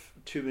have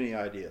too many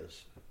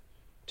ideas,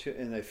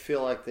 and they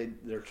feel like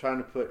they're trying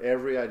to put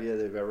every idea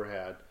they've ever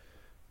had.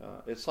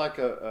 It's like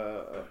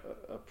a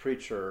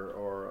preacher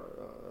or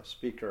a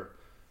speaker,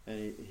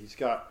 and he's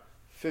got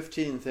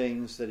 15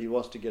 things that he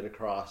wants to get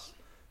across.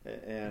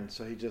 And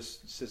so he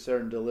just sits there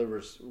and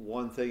delivers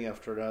one thing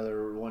after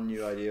another, one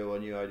new idea,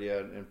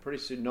 and pretty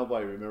soon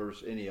nobody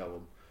remembers any of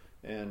them,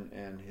 and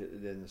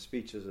then the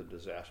speech is a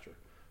disaster.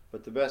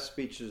 But the best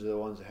speeches are the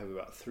ones that have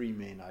about 3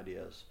 main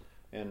ideas,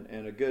 and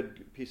a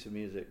good piece of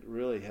music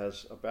really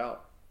has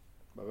about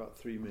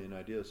 3 main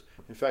ideas.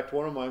 In fact,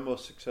 one of my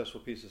most successful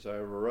pieces I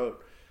ever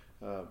wrote,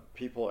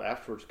 people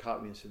afterwards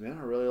caught me and said, "Man,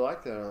 I really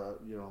like that.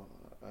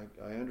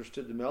 I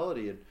understood the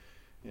melody."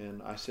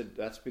 And I said,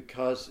 that's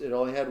because it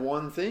only had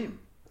one theme.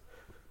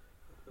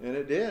 And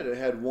it did. It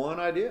had one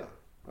idea.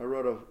 I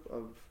wrote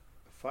a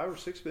 5 or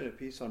 6 minute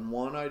piece on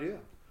one idea.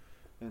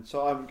 And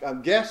so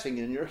I'm guessing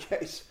in your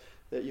case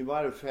that you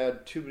might have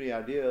had too many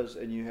ideas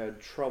and you had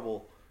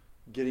trouble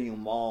getting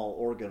them all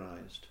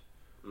organized.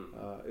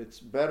 Mm-hmm. It's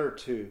better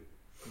to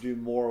do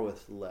more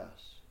with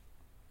less.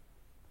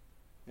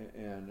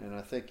 And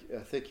I think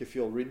if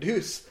you'll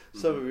reduce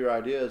some of your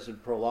ideas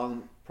and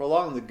prolong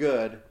the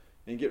good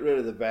and get rid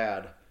of the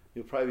bad,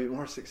 you'll probably be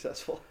more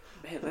successful.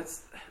 Man,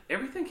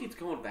 everything keeps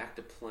going back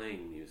to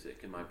playing music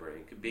in my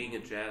brain. Being a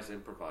jazz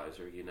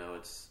improviser,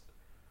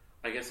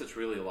 I guess it's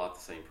really a lot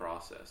the same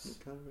process.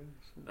 Kind of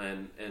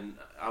is. And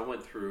I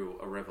went through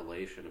a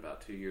revelation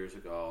about 2 years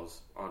ago. I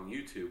was on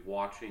YouTube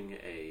watching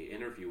a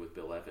interview with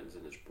Bill Evans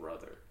and his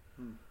brother.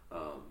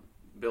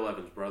 Bill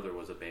Evans' brother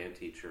was a band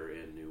teacher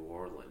in New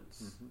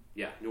Orleans. Mm-hmm.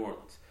 Yeah, New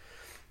Orleans.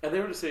 And they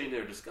were just sitting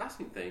there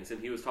discussing things,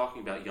 and he was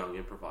talking about young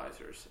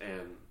improvisers.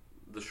 And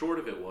the short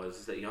of it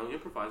is that young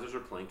improvisers are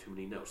playing too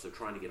many notes. They're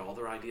trying to get all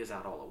their ideas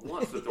out all at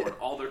once. They're throwing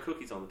all their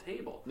cookies on the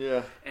table.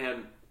 Yeah.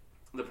 And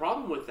the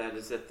problem with that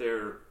is that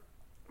their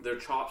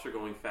chops are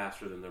going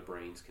faster than their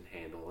brains can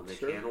handle, and they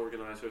can't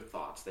organize their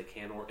thoughts. They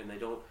can't, and they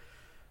don't.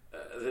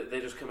 They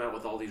just come out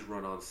with all these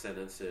run-on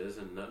sentences,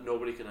 and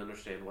nobody can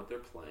understand what they're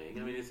playing.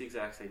 I mean, it's the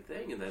exact same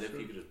thing. And that if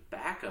you could just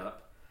back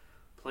up,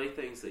 play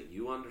things that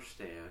you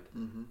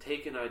understand,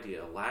 take an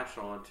idea, latch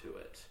onto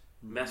it,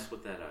 mess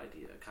with that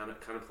idea, kind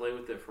of play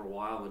with it for a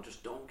while, and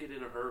just don't get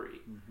in a hurry.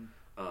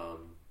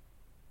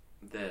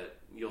 That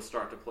you'll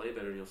start to play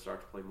better and you'll start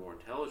to play more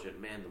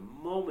intelligent. Man, the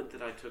moment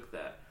that I took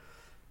that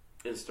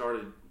and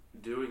started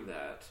doing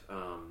that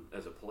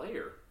as a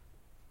player,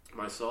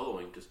 my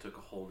soloing just took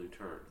a whole new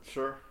turn.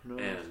 Sure, no,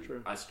 and that's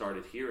true. I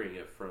started hearing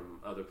it from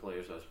other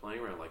players I was playing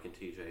around, like in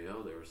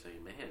TJO. They were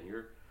saying, "Man,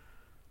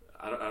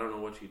 I don't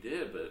know what you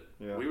did, but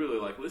we really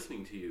like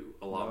listening to you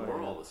a lot more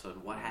all of a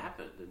sudden. What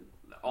happened?" And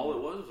all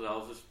it was I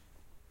was just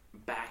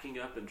backing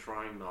up and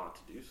trying not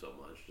to do so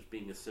much, just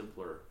being a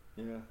simpler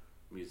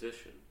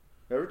musician.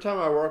 Every time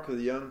I work with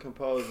a young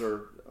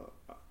composer,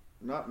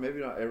 maybe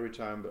not every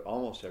time, but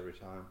almost every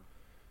time.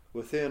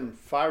 Within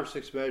 5 or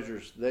 6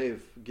 measures,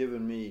 they've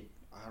given me,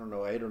 I don't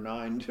know, 8 or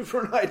 9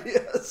 different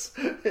ideas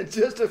in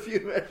just a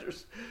few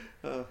measures.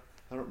 I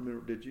don't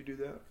remember. Did you do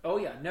that? Oh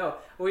yeah, no,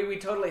 we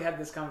totally had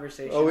this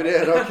conversation. Oh, we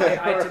did. Okay,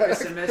 I took a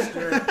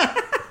semester.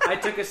 I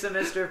took a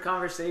semester of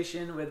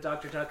conversation with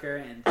Dr. Tucker,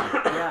 and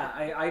yeah,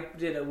 I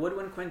did a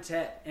woodwind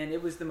quintet, and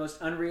it was the most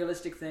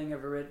unrealistic thing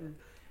ever written.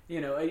 You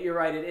know, you're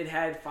right. It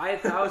had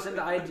 5,000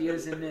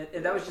 ideas in it,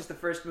 and that was just the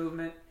first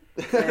movement.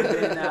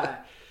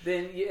 And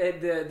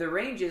then the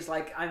range is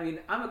like, I mean,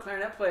 I'm a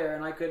clarinet player,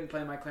 and I couldn't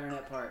play my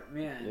clarinet part.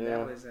 Man,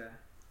 that was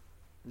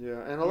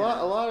and a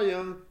lot of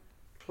young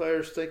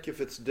players think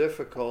if it's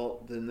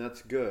difficult, then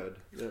that's good.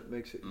 That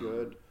makes it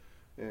good,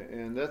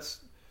 and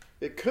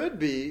it could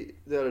be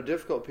that a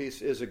difficult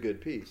piece is a good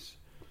piece,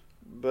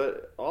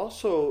 but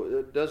also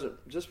it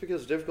doesn't. Just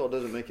because it's difficult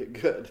doesn't make it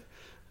good.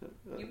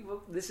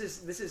 This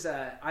is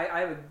I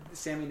have a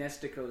Sammy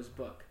Nestico's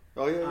book.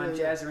 On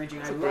jazz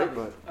arranging. It's I a love great it.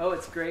 book. Oh,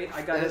 it's great.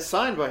 I got and it. It's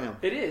signed by him.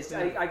 It is.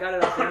 Yeah. I got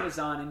it off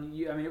Amazon,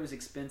 and I mean, it was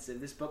expensive.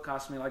 This book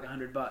cost me like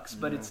 $100,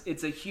 but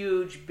it's a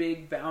huge,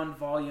 big bound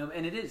volume,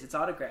 and it's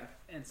autographed,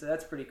 and so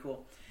that's pretty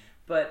cool.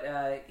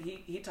 But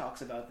he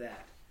talks about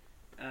that.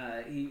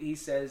 He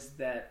says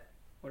that.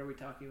 What are we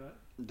talking about?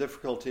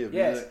 Difficulty of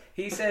yes, music.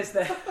 he says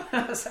that.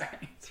 Sorry,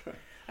 that's right.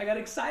 I got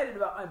excited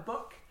about my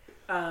book.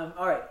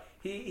 All right,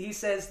 he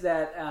says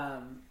that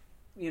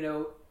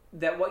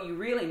that what you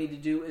really need to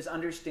do is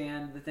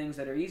understand the things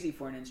that are easy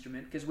for an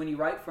instrument, because when you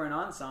write for an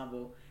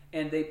ensemble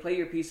and they play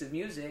your piece of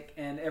music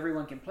and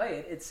everyone can play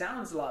it, it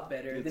sounds a lot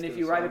better than if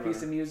you write a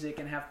piece of music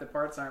and half the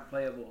parts aren't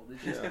playable.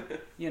 There's just,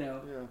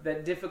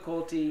 that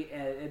difficulty,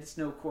 it's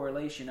no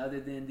correlation other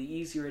than the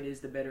easier it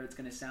is, the better it's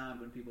going to sound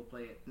when people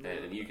play it.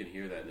 And you can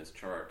hear that in his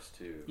charts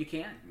too. You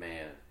can.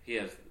 Man, he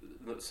has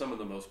some of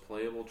the most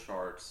playable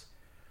charts,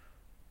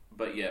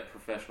 but yet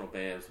professional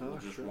bands will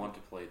just want to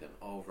play them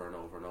over and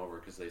over and over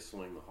because they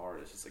swing the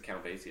hardest. It's like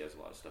Count Basie has a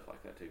lot of stuff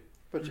like that too.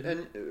 But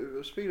and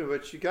speaking of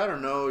which, you got to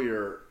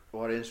know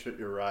what instrument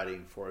you're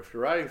writing for. If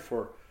you're writing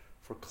for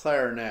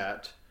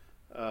clarinet,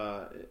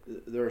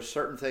 there are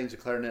certain things a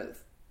clarinet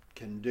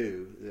can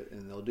do,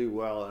 and they'll do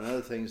well, and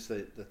other things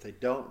that they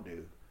don't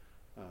do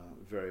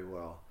very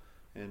well.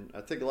 And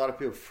I think a lot of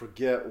people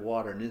forget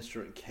what an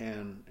instrument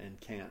can and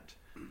can't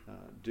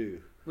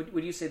do.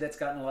 Would you say that's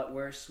gotten a lot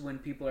worse when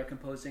people are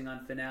composing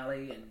on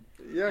Finale? And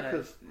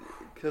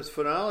because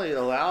Finale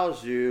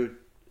allows you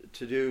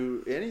to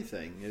do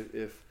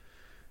anything.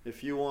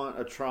 If you want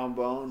a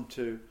trombone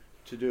to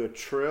do a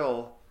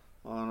trill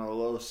on a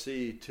low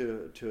C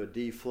to a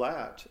D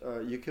flat,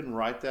 you can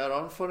write that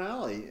on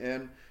Finale,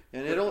 and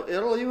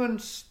it'll even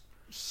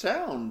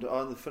sound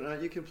on the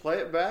Finale. You can play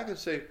it back and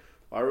say,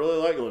 I really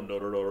like it.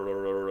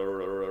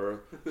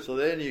 So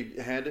then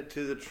you hand it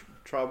to the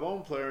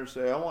trombone player and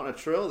say, I want a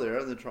trill there.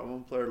 And the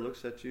trombone player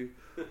looks at you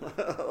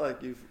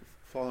like you've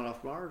fallen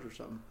off Mars or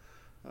something.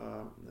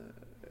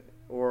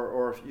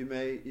 Or if you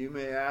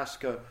may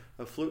ask a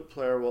flute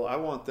player, well, I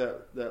want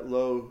that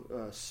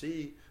low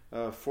C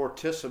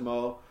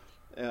fortissimo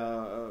in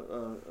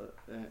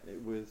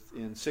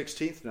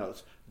 16th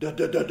notes, da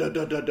da da da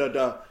da da da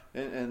da,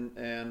 and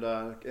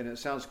it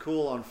sounds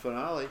cool on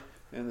Finale.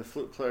 And the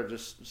flute player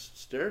just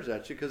stares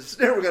at you because it's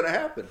never going to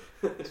happen.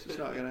 It's just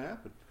not going to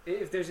happen.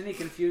 If there's any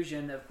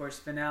confusion, of course,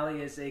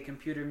 Finale is a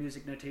computer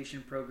music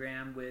notation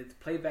program with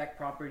playback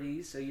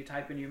properties. So you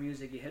type in your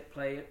music, you hit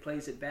play, it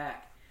plays it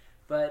back.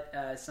 But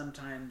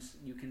sometimes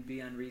you can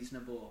be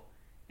unreasonable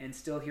and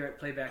still hear it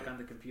play back on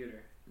the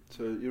computer.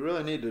 So you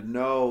really need to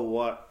know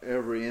what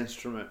every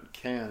instrument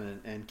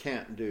can and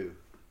can't do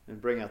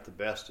and bring out the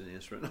best in the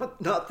instrument,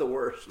 not the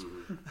worst.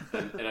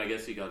 Mm-hmm. and I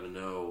guess you got to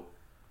know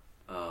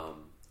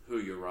who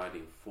you're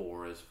writing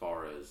for as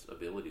far as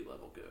ability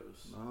level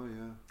goes. Oh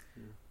yeah.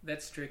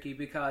 That's tricky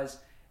because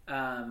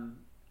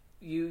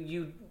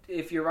you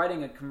if you're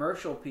writing a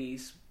commercial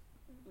piece,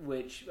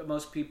 which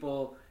most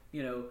people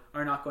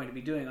are not going to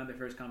be doing on their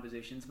first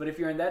compositions, but if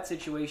you're in that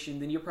situation,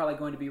 then you're probably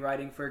going to be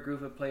writing for a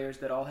group of players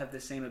that all have the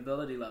same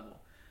ability level.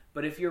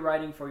 But if you're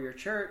writing for your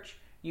church,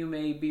 you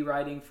may be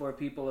writing for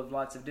people of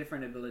lots of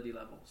different ability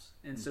levels.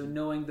 And so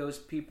knowing those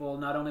people,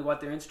 not only what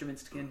their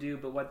instruments can do,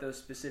 but what those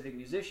specific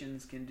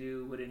musicians can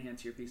do would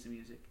enhance your piece of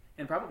music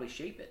and probably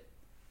shape it.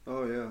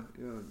 Oh, yeah.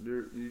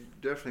 You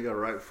definitely got to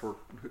write for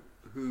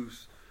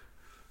who's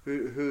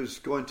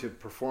going to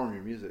perform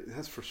your music.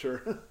 That's for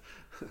sure.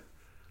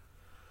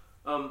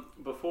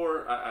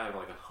 Before, I have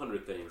like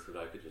 100 things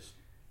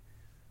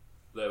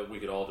that we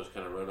could all just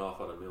kind of run off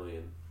on a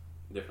million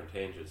different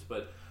tangents,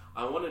 but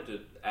I wanted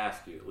to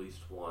ask you at least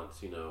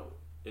once,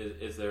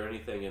 is there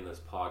anything in this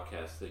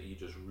podcast that you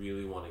just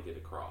really want to get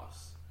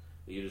across?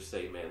 That you just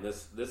say, man,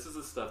 this is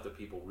the stuff that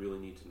people really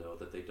need to know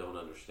that they don't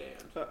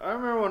understand. I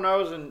remember when I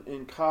was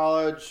in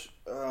college,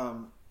 I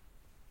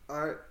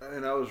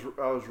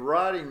was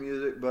writing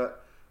music,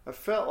 but I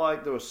felt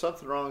like there was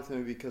something wrong with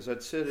me because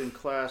I'd sit in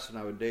class and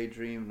I would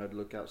daydream and I'd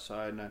look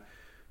outside and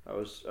I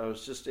was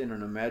just in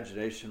an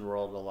imagination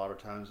world a lot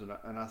of times,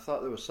 and I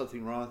thought there was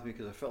something wrong with me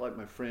because I felt like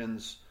my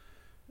friends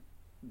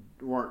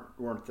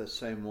weren't the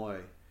same way.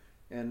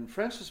 And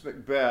Francis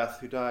Macbeth,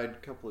 who died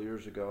a couple of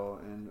years ago,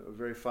 and a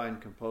very fine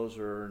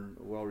composer and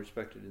well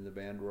respected in the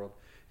band world,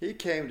 he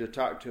came to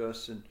talk to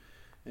us, and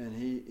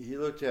he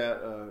looked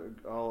at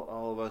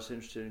all of us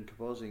interested in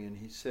composing, and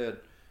he said,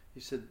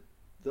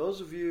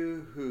 those of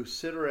you who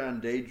sit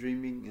around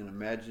daydreaming and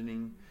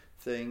imagining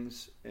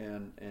things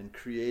and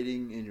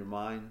creating in your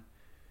mind,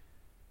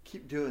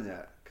 keep doing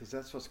that, because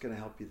that's what's going to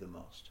help you the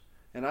most.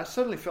 And I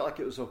suddenly felt like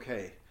it was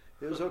okay.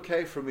 It was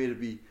okay for me to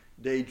be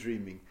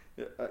daydreaming.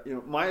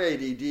 My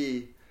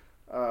ADD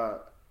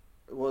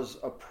was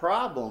a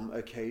problem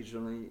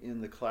occasionally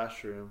in the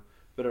classroom,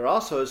 but it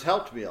also has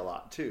helped me a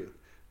lot too,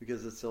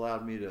 because it's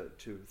allowed me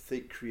to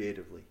think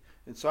creatively.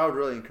 And so I would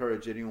really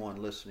encourage anyone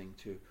listening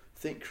to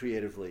think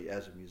creatively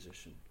as a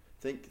musician.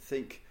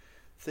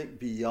 Think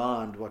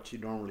beyond what you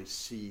normally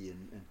see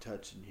and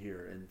touch and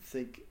hear, and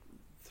think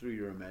through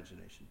your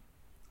imagination.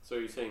 So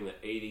you're saying that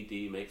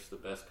ADD makes the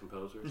best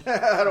composers?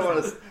 I don't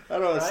want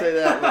to say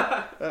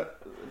that.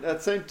 But,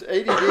 that same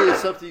ADD is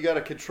something you got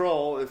to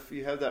control if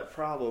you have that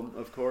problem,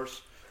 of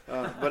course.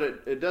 But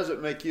it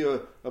doesn't make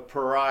you a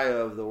pariah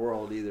of the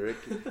world either.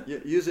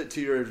 Use it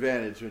to your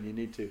advantage when you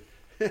need to.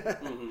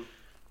 Mm-hmm.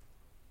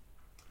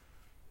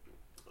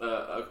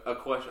 A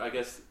question, I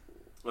guess.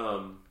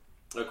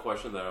 A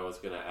question that I was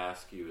going to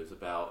ask you is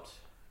about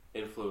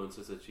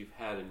influences that you've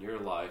had in your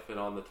life, and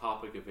on the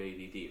topic of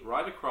ADD,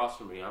 right across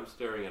from me, I'm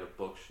staring at a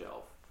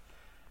bookshelf,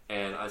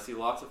 and I see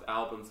lots of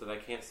albums that I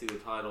can't see the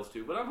titles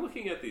to, but I'm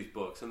looking at these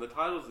books, and the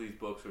titles of these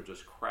books are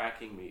just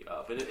cracking me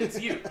up, and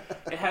it's you.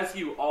 It has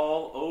you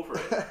all over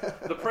it.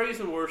 The Praise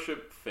and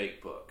Worship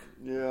Fake Book,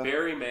 yeah.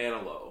 Barry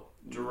Manilow,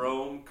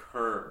 Jerome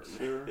Kern,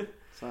 Sure.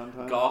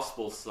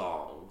 Gospel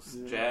Songs,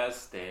 Yeah. Jazz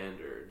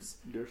Standards,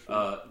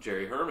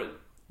 Jerry Herman,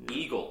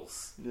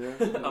 Eagles,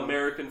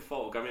 American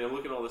Folk. I mean, I'm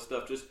looking at all this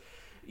stuff. Just,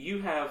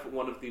 you have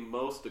one of the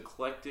most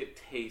eclectic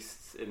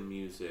tastes in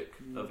music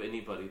of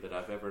anybody that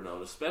I've ever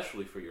known,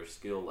 especially for your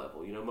skill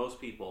level. You know,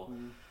 most people,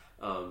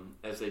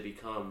 as they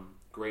become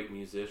great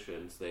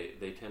musicians,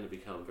 they tend to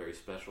become very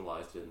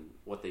specialized in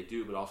what they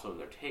do, but also in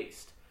their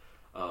taste.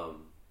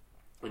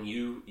 And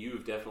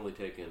you've definitely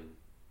taken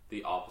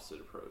the opposite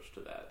approach to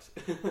that.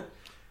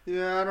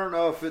 Yeah, I don't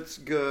know if it's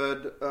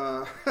good.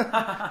 Well,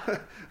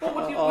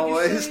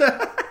 Always.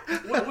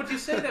 Would you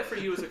say that for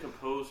you as a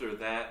composer,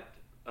 that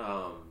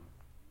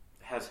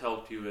has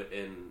helped you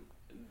in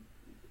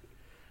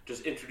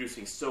just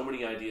introducing so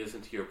many ideas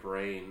into your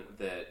brain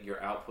that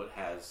your output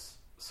has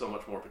so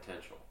much more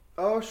potential?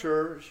 Oh,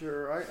 sure.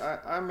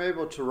 I'm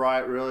able to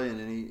write really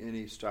in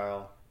any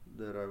style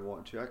that I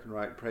want to. I can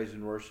write praise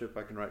and worship.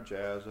 I can write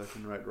jazz. I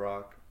can write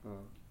rock,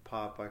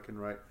 pop. I can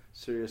write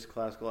serious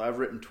classical. I've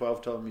written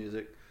 12-tone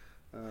music.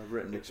 I've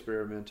written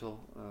experimental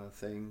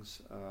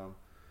things.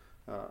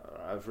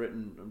 I've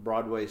written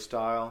Broadway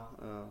style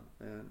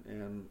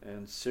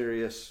and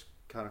serious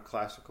kind of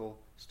classical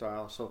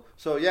style.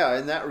 So yeah,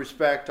 in that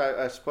respect,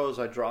 I suppose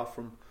I draw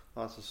from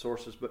lots of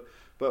sources.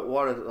 But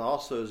what it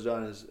also has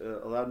done is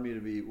allowed me to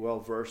be well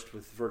versed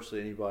with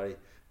virtually anybody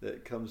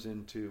that comes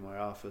into my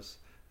office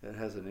that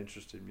has an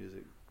interest in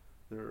music.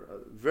 There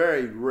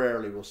very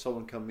rarely will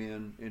someone come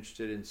in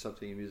interested in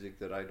something in music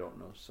that I don't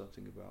know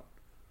something about.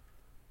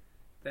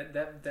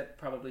 That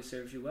probably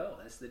serves you well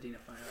as the Dean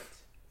of Fine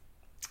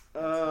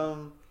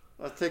Arts.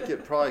 I think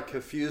it probably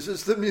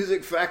confuses the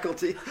music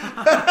faculty.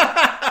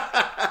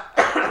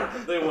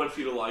 They want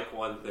you to like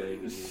one thing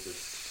and you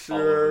just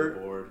Sure, follow the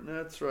board.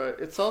 That's right.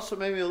 It's also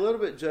made me a little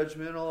bit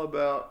judgmental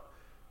about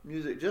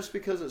music. Just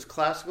because it's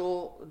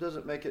classical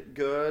doesn't make it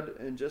good,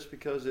 and just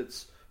because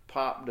it's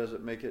pop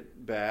doesn't make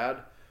it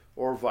bad,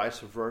 or vice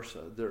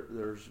versa.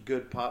 There's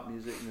good pop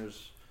music and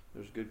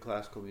there's good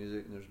classical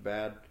music, and there's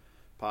bad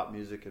pop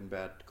music and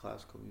bad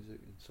classical music,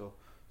 and so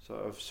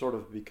I've sort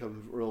of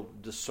become real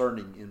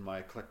discerning in my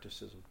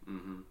eclecticism.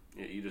 Mm-hmm.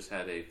 Yeah, you just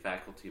had a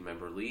faculty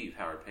member leave,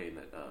 Howard Payne,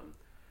 that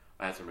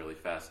I had some really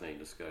fascinating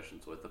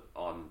discussions with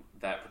on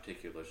that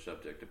particular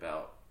subject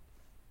about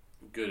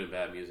good and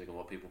bad music and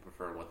what people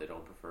prefer and what they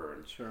don't prefer,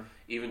 and Sure.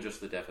 even just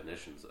the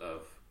definitions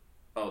of,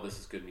 oh, this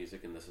is good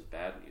music and this is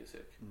bad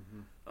music.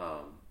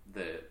 Mm-hmm.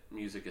 That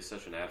music is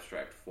such an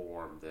abstract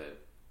form that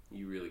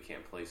you really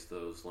can't place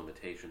those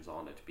limitations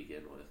on it to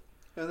begin with.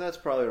 And that's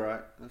probably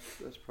right.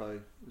 It's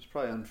probably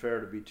unfair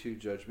to be too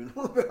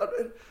judgmental about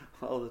it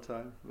all the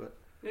time. But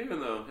even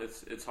though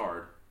it's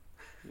hard,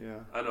 yeah,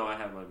 I know I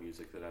have my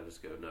music that I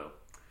just go, no,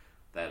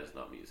 that is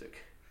not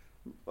music.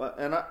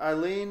 And I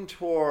lean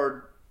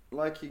toward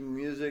liking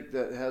music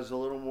that has a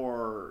little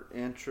more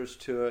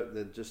interest to it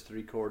than just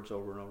three chords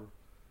over and over,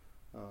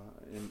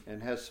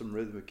 and has some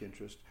rhythmic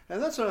interest.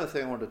 And that's another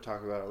thing I wanted to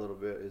talk about a little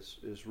bit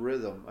is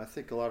rhythm. I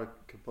think a lot of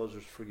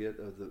composers forget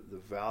of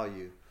the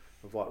value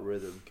of what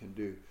rhythm can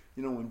do.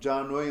 You know, when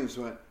John Williams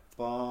went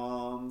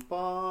bum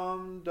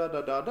bum da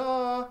da da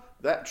da,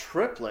 that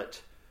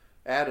triplet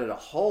added a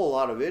whole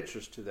lot of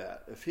interest to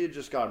that. If he had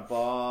just gone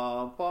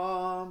bum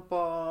bum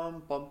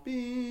bum bum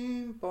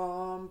beam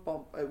bum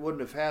bum, it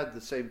wouldn't have had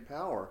the same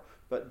power.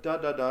 But da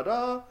da da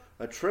da,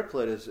 a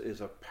triplet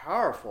is a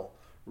powerful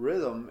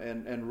rhythm,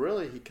 and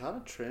really he kind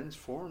of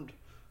transformed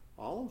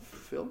all of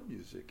film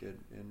music,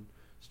 and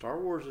Star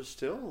Wars is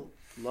still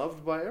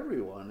loved by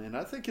everyone, and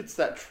I think it's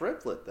that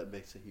triplet that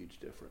makes a huge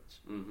difference.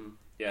 Mm-hmm.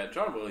 Yeah,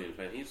 John Williams,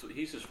 man,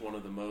 he's just one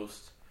of the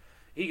most.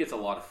 He gets a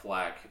lot of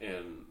flack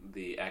in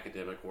the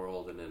academic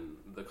world and in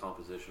the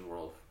composition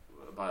world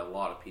by a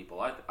lot of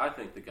people. I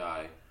think the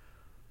guy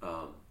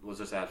was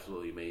just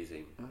absolutely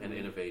amazing and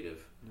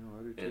innovative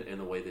in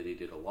the way that he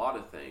did a lot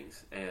of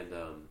things. And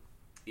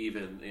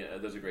even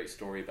there's a great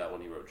story about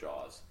when he wrote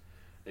Jaws.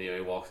 And,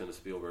 he walks into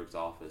Spielberg's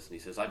office and he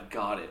says, "I've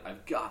got it.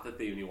 I've got the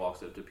theme." And he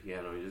walks up to the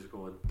piano and he's just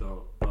going,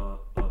 oh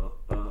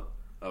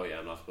yeah,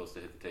 I'm not supposed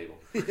to hit the table.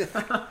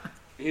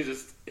 He's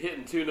just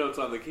hitting two notes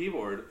on the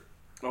keyboard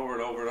over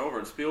and over and over,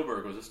 and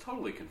Spielberg was just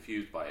totally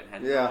confused by it,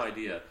 had no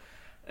idea.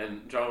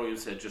 And John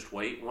Williams said, "Just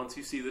wait. Once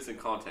you see this in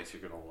context,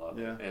 you're going to love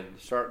it." And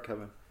start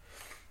coming.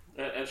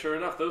 And sure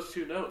enough, those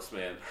two notes,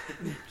 man.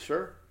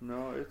 Sure.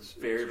 No, it's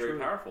very, very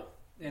powerful.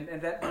 And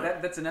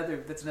that's another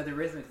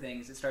rhythmic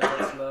thing. Is it starts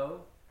out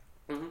slow,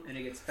 and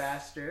it gets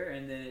faster,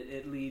 and then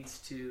it leads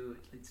to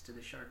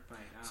the shark bite.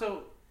 Oh.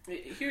 So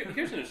here's an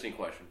interesting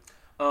question.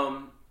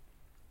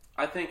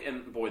 I think,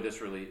 and boy,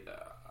 this really.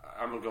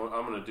 I'm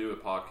going to do a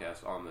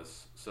podcast on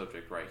this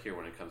subject right here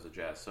when it comes to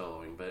jazz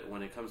soloing. But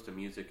when it comes to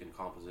music and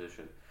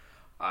composition,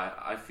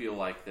 I feel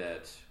like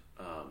that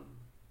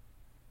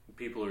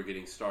people who are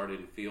getting started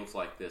in fields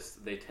like this,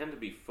 they tend to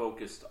be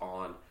focused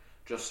on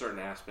just certain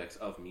aspects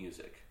of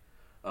music.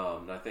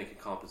 And I think in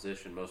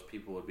composition, most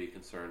people would be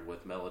concerned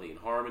with melody and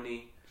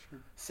harmony,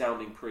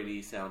 sounding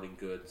pretty, sounding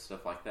good, and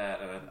stuff like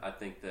that. And I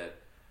think that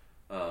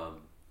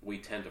we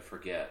tend to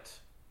forget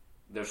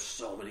there's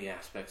so many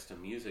aspects to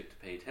music to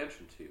pay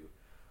attention to.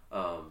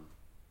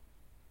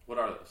 What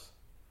are those?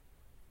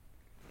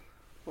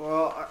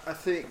 Well, I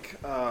think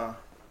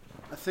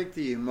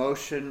the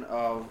emotion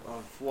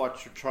of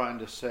what you're trying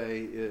to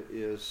say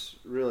is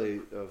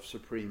really of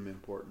supreme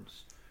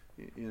importance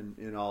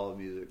in all of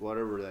music,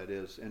 whatever that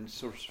is. And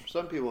so for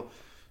some people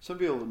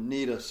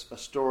need a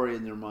story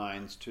in their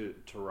minds to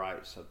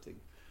write something,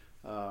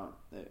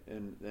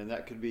 and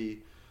that could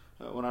be.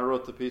 When I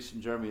wrote the piece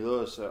in Jeremy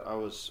Lewis, I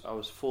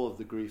was full of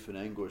the grief and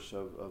anguish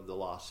of the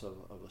loss of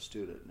a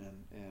student,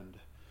 and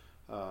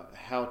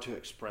how to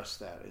express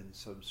that in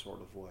some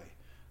sort of way.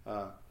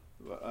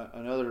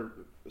 Another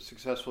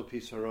successful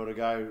piece I wrote, a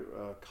guy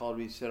called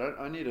me and said,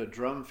 I need a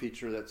drum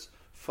feature that's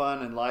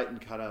fun and light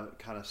and kind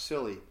of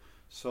silly.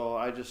 So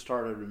I just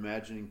started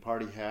imagining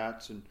party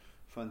hats and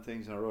fun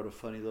things, and I wrote a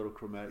funny little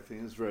chromatic thing.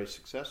 It was very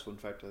successful. In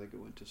fact, I think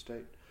it went to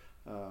state.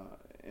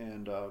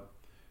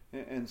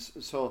 And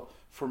so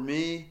for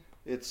me,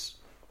 it's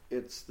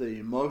the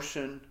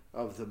emotion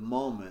of the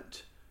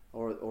moment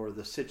or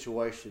the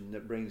situation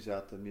that brings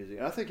out the music.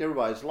 And I think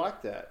everybody's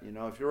like that.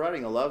 If you're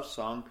writing a love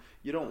song,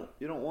 you don't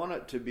want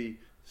it to be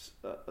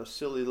a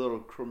silly little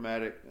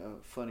chromatic,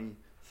 funny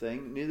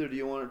thing. Neither do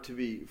you want it to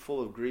be full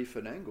of grief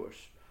and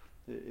anguish.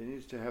 It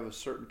needs to have a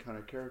certain kind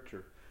of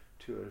character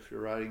to it. If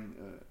you're writing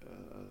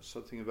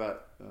something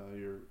about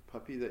your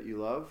puppy that you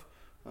love,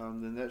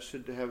 then that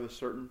should have a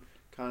certain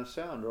kind of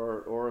sound,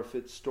 or if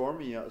it's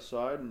stormy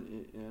outside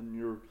and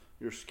you're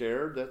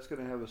scared, that's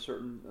going to have a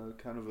certain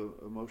kind of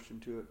a emotion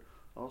to it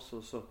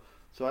also.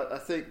 So I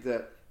think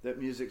that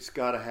music's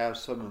got to have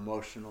some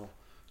emotional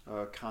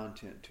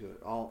content to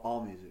it.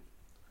 All music.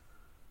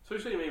 So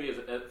you're saying maybe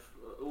as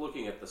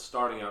looking at the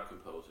starting out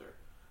composer,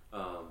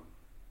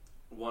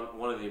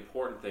 one of the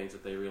important things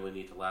that they really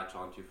need to latch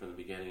onto from the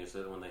beginning is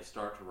that when they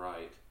start to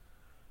write,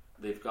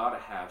 they've got to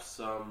have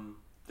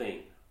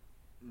something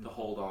to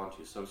hold on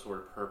to, some sort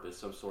of purpose,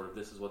 some sort of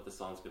this is what the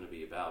song's going to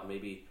be about.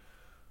 Maybe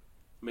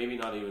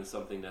not even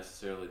something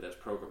necessarily that's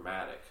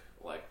programmatic,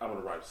 like I want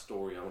to write a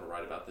story, I want to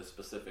write about this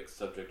specific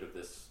subject of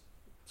this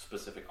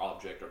specific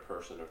object or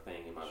person or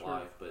thing in my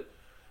life, but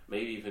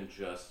maybe even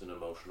just an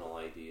emotional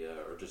idea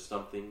or just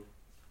something.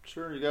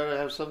 Sure, you got to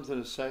have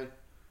something to say.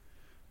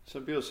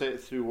 Some people say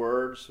it through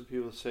words, some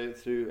people say it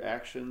through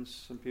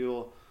actions, some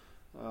people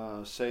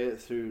say it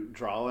through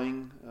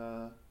drawing,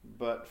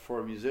 but for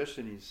a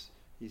musician,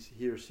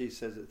 he or she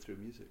says it through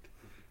music,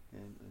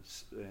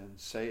 and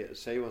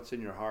say what's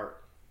in your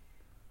heart.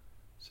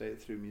 Say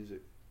it through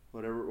music,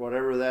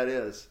 whatever that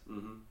is.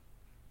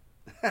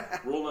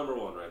 Mm-hmm. Rule number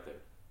 1, right there.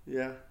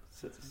 Yeah,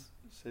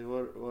 say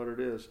what it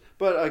is.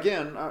 But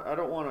again, I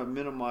don't want to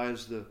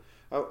minimize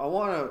I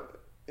want to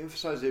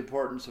emphasize the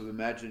importance of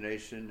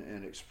imagination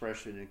and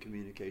expression and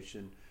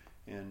communication,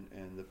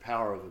 and the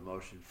power of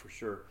emotion for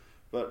sure.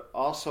 But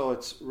also,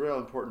 it's real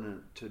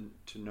important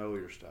to know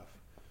your stuff.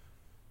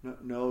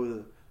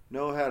 Know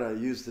how to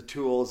use the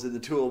tools in the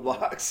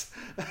toolbox.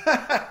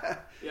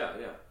 Yeah.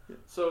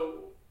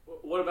 So,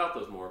 what about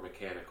those more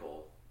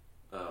mechanical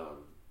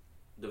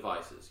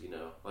devices?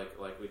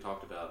 Like we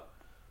talked about.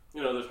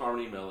 There's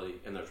harmony,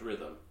 melody, and there's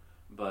rhythm.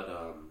 But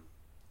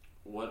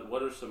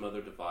what are some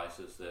other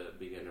devices that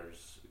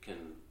beginners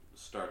can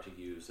start to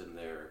use in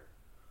their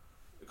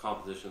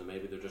composition that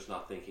maybe they're just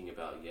not thinking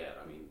about yet?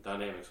 I mean,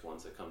 dynamics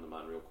ones that come to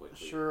mind real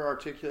quickly. Sure,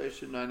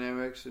 articulation,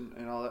 dynamics,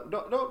 and all that.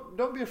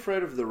 Don't be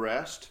afraid of the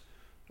rest.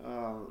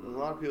 A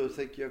lot of people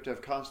think you have to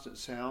have constant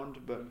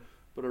sound, but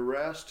a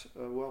rest,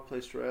 a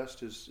well-placed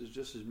rest, is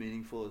just as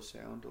meaningful as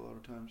sound a lot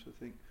of times, I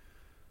think.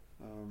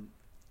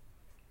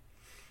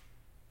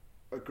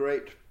 A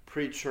great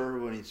preacher,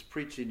 when he's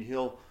preaching,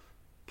 he'll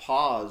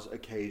pause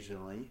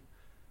occasionally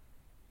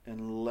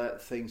and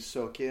let things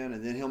soak in,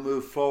 and then he'll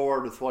move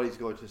forward with what he's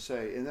going to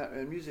say.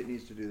 And music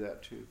needs to do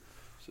that too.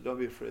 So don't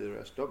be afraid of the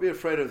rest. Don't be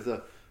afraid of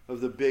the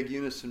big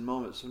unison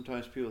moments.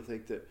 Sometimes people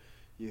think that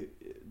the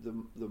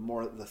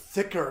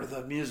thicker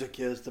the music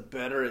is, the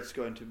better it's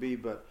going to be.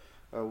 But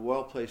a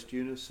well-placed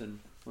unison.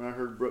 When I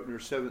heard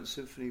Bruckner's Seventh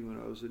Symphony when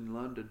I was in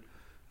London,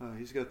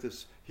 he's got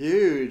this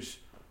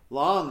huge,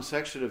 long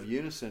section of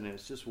unison, and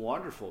it's just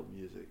wonderful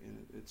music.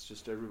 And it's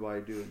just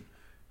everybody doing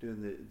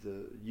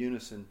the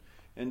unison.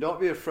 And don't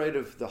be afraid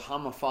of the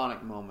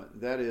homophonic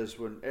moment. That is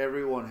when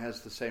everyone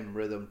has the same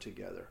rhythm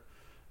together.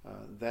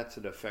 That's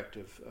an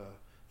effective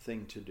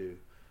thing to do.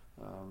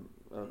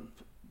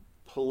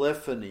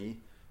 Polyphony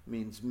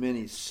means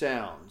many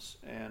sounds,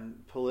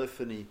 and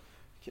polyphony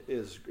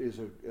is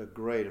a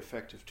great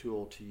effective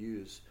tool to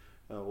use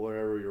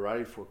whatever you're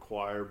writing for,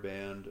 choir,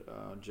 band,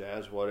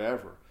 jazz,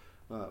 whatever.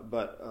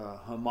 But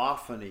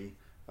homophony,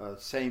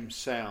 same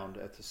sound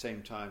at the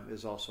same time,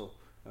 is also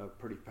a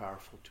pretty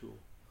powerful tool.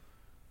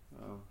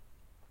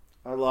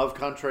 I love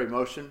contrary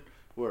motion,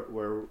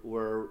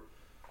 where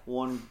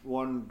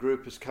one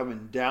group is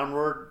coming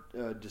downward,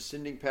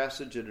 descending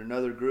passage, and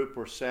another group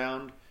or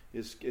sound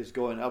is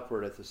going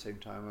upward at the same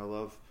time. I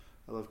love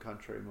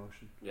contrary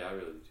motion. Yeah, I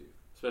really do too.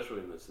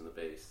 Especially when it's in the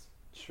bass.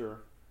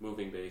 Sure.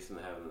 Moving bass and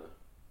having the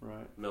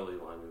right melody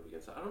line move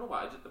against it. I don't know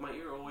why. My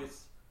ear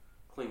always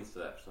clings to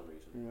that for some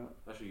reason.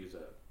 Yeah. I should use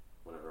that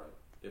whenever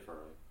if I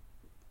write.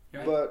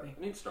 Right. But I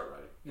need to start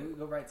writing. You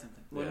go write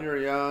something. When you're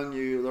young,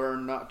 you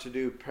learn not to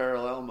do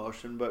parallel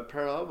motion, but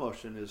parallel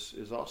motion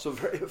is also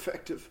very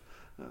effective.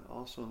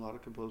 Also, a lot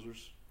of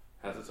composers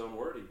has its own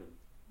word even.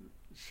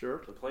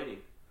 Sure. The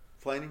planing.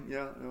 Planing,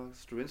 yeah.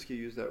 Stravinsky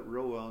used that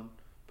real well in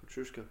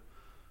Petrushka.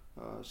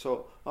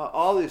 So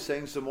all these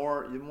things, the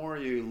more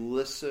you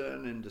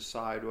listen and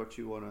decide what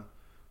you want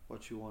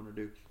to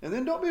do, and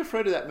then don't be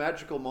afraid of that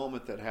magical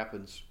moment that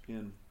happens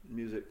in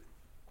music.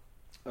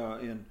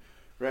 In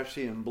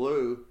Rhapsody in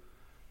Blue,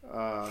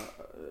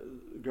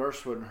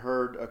 Gershwin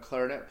heard a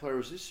clarinet player.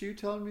 Was this you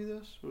telling me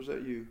this? Or was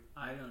that you?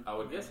 I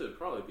would guess it would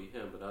probably be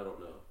him, but I don't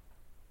know.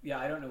 Yeah,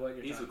 I don't know what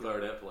you're He's talking a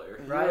clarinet player.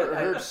 Right.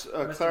 I heard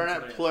a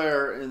clarinet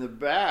player in the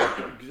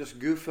back just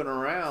goofing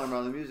around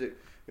on the music.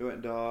 It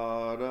went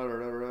da da da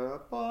da da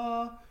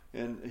ba,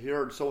 and he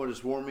heard someone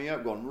just warming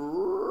up, going,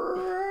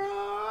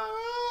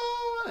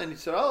 and he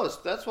said, "Oh,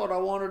 that's what I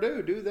want to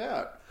do. Do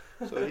that."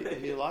 So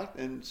he liked,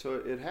 and so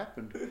it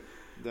happened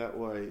that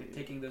way.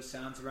 Taking those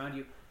sounds around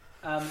you.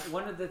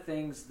 One of the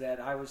things that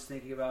I was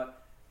thinking about,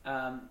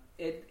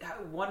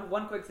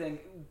 one quick thing.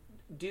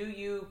 Do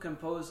you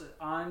compose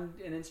on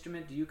an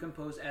instrument? Do you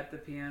compose at the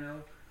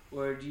piano?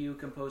 Or do you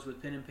compose with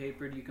pen and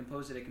paper? Do you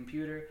compose at a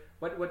computer?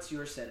 What's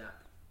your setup?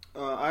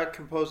 I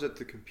compose at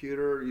the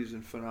computer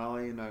using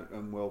Finale, and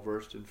I'm well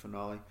versed in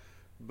Finale.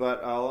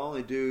 But I'll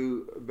only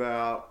do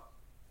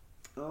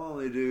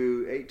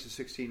 8 to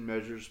 16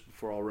 measures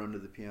before I'll run to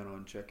the piano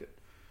and check it,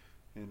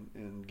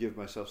 and give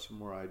myself some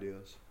more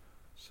ideas.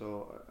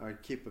 So I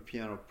keep a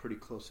piano pretty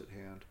close at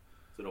hand.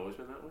 Has it always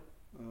been that way?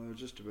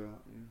 Just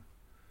about, yeah.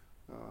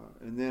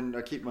 And then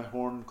I keep my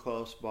horn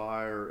close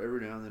by, or every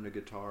now and then a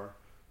guitar.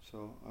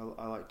 So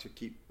I like to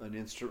keep an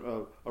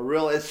instrument, a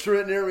real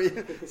instrument near me,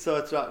 so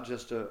it's not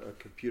just a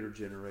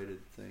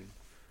computer-generated thing.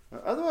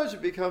 Otherwise,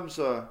 it becomes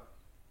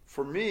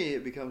for me,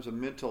 it becomes a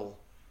mental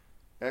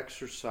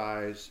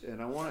exercise,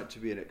 and I want it to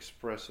be an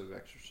expressive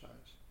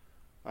exercise.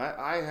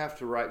 I have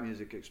to write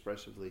music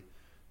expressively,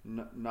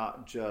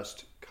 not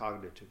just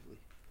cognitively.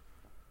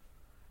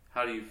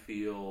 How do you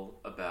feel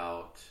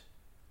about?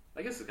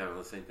 I guess it's kind of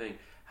the same thing.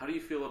 How do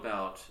you feel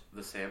about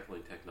the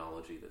sampling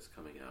technology that's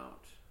coming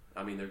out?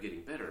 I mean, they're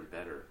getting better and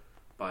better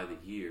by the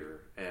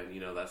year, and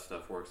that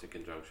stuff works in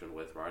conjunction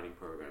with writing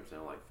programs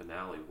now, like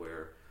Finale,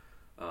 where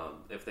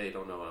if they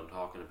don't know what I'm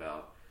talking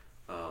about,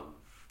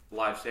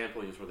 live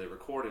sampling is where they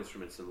record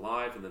instruments in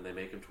live, and then they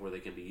make them to where they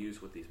can be used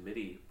with these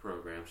MIDI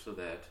programs, so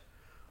that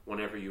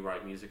whenever you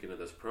write music into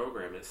this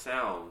program, it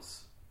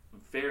sounds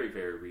very,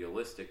 very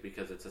realistic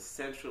because it's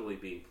essentially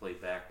being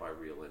played back by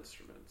real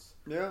instruments.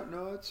 Yeah,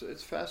 no,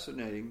 it's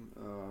fascinating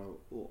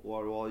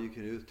what all you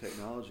can do with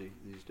technology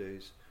these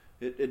days.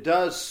 It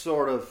does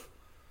sort of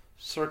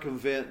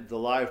circumvent the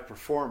live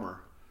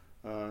performer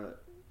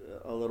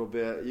a little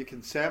bit. You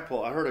can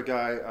sample. I heard a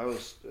guy, I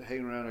was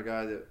hanging around a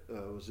guy that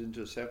was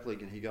into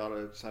sampling, and he got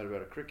excited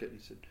about a cricket. He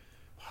said,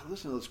 "Wow,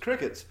 listen to those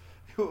crickets."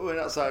 We went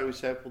outside, we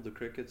sampled the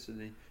crickets,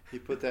 and he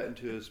put that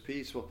into his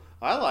piece. Well,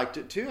 I liked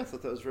it too. I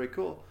thought that was very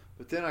cool.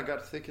 But then I got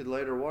to thinking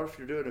later, what if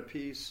you're doing a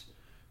piece,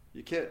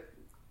 you can't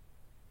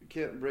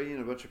bring in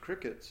a bunch of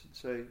crickets and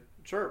say,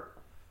 chirp.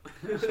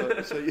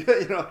 so you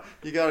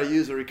got to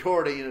use a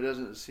recording, and it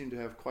doesn't seem to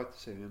have quite the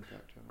same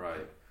impact on it.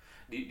 Right.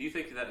 Do you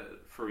think that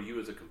for you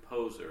as a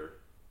composer,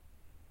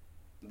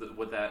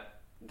 would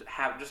that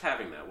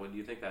having that, what do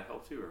you think that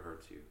helps you or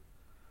hurts you?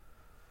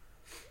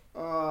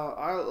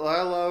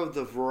 I love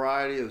the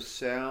variety of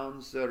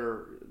sounds that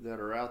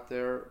are out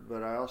there,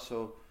 but I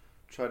also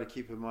try to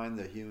keep in mind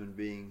the human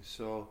being.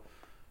 So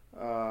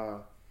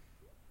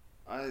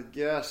I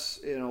guess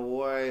in a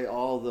way,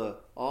 all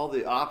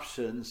the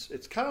options.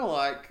 It's kind of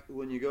like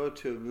when you go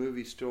to a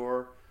movie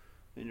store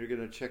and you're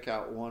going to check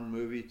out one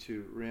movie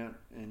to rent,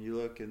 and you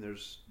look and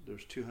there's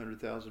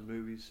 200,000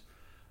 movies.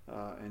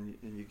 And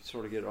you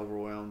sort of get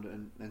overwhelmed,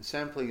 and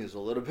sampling is a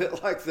little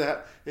bit like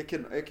that. It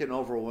can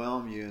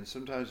overwhelm you, and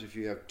sometimes if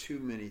you have too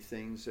many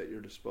things at your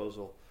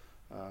disposal,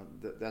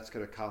 that's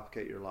going to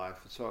complicate your life.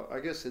 So I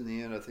guess in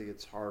the end, I think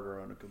it's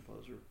harder on a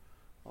composer,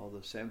 all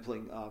the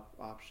sampling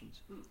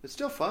options. It's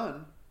still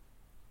fun,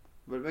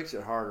 but it makes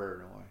it harder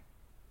in a way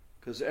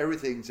because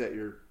everything's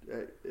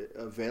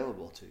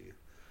available to you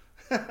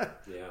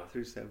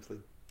through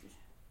sampling.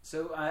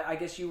 So I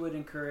guess you would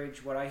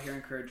encourage what I hear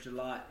encouraged a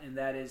lot, and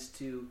that is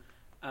to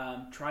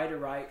try to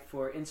write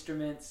for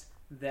instruments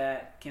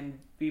that can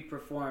be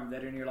performed,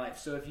 that are in your life.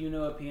 So if you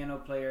know a piano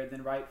player,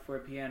 then write for a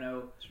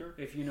piano. Sure.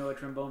 If you know a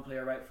trombone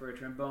player, write for a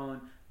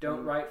trombone.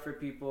 Don't write for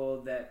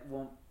people that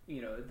won't,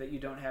 that you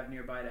don't have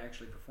nearby to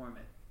actually perform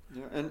it.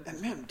 Yeah,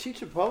 and man,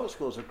 teaching public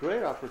school is a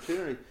great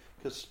opportunity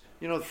because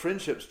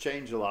friendships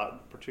change a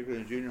lot,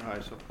 particularly in junior high.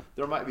 So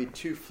there might be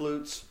 2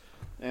 flutes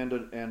and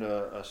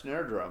a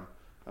snare drum.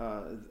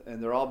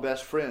 And they're all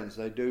best friends.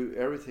 They do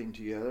everything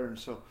together, and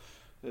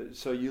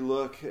so you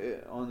look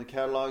on the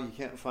catalog. You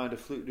can't find a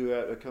flute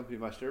duet accompanied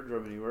by snare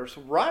drum anywhere.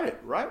 So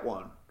write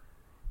one,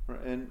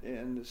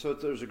 and so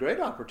there's a great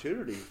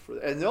opportunity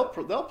and they'll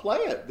play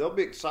it. They'll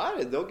be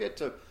excited. They'll get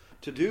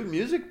to do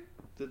music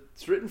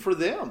that's written for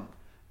them,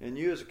 and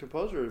you as a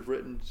composer have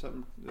written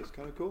something that's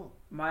kind of cool.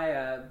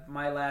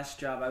 My last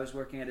job, I was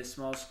working at a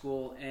small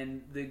school,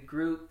 and the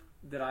group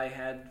that I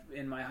had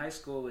in my high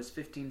school was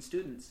 15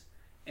 students.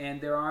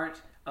 And there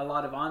aren't a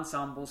lot of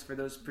ensembles for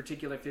those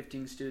particular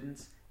 15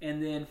 students,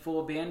 and then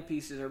full band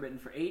pieces are written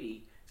for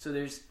 80. So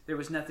there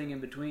was nothing in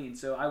between.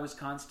 So I was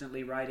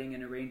constantly writing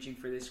and arranging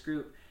for this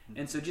group,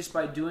 and so just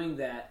by doing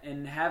that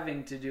and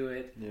having to do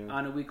it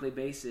on a weekly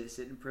basis,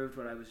 it improved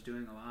what I was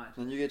doing a lot.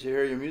 And you get to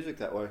hear your music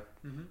that way.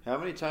 Mm-hmm. How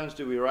many times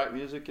do we write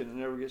music and it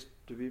never gets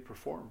to be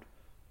performed?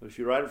 But if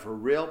you write it for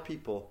real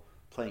people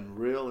playing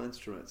real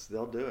instruments,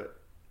 they'll do it.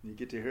 You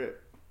get to hear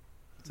it.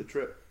 It's a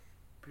trip.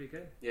 Pretty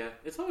good. Yeah,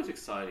 it's always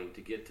exciting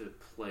to get to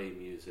play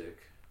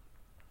music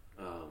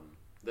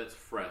that's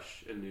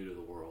fresh and new to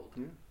the world.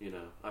 Yeah.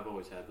 I've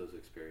always had those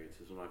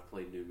experiences when I've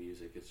played new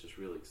music. It's just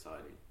really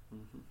exciting.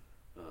 Mm-hmm.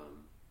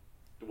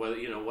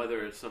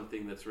 Whether it's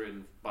something that's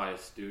written by a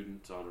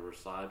student on a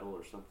recital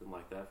or something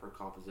like that for a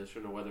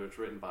composition, or whether it's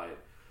written by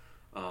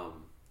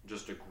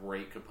just a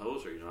great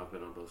composer. I've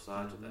been on both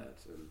sides of that,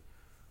 and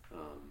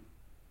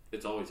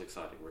it's always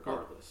exciting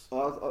regardless.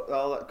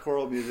 All that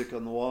choral music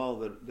on the wall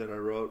that I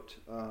wrote,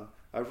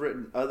 I've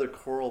written other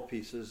choral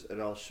pieces,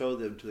 and I'll show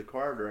them to the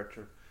choir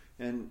director,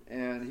 and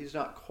he's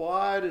not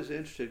quite as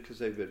interested because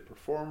they've been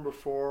performed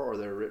before or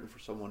they're written for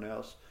someone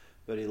else,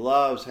 but he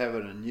loves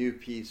having a new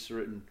piece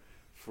written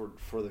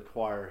for the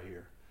choir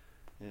here,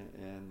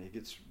 and he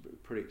gets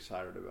pretty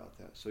excited about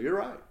that. So you're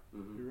right.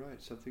 Mm-hmm. You're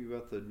right. Something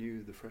about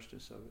the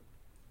freshness of it.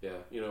 Yeah,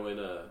 in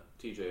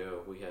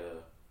TJO we had a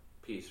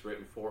piece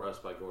written for us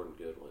by Gordon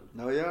Goodwin.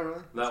 Oh yeah,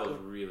 really? That was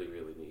really,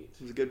 really neat.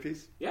 It was a good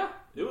piece? Yeah,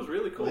 it was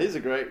really cool. Well, he's a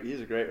great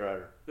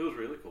writer. It was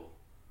really cool.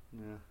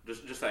 Yeah.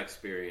 Just that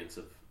experience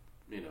of,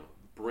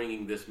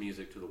 bringing this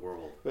music to the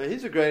world. But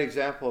he's a great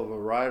example of a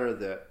writer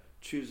that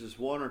chooses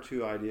 1 or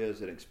 2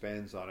 ideas and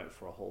expands on it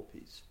for a whole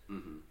piece.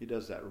 Mm-hmm. He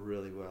does that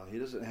really well. He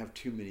doesn't have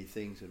too many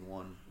things in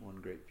one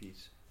great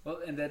piece. Well,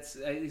 and that's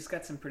he's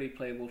got some pretty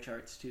playable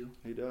charts too.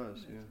 He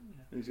does,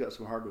 yeah. He's got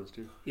some hard ones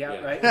too. Yeah.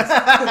 Right.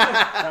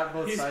 Got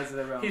both sides of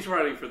the realm. He's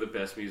writing for the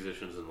best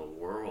musicians in the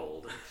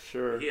world.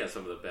 Sure. He has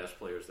some of the best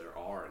players there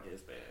are in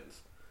his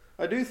bands.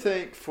 I do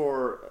think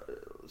for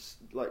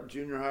like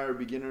junior high or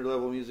beginner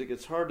level music,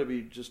 it's hard to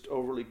be just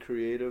overly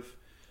creative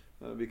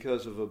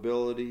because of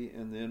ability,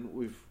 and then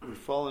we've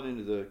fallen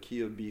into the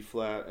key of B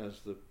flat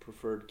as the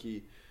preferred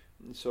key.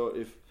 And so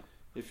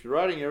if you're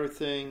writing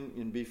everything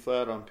in B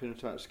flat on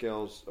pentatonic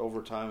scales,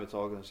 over time it's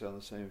all going to sound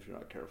the same if you're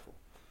not careful.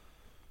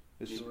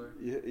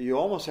 You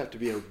almost have to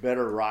be a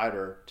better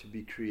writer to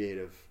be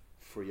creative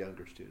for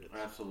younger students.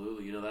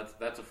 Absolutely.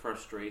 That's a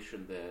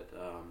frustration that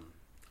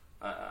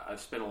I've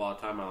spent a lot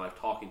of time in my life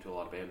talking to a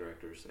lot of band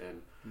directors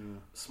and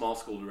small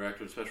school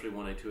directors, especially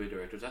 1A, 2A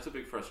directors. That's a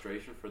big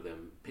frustration for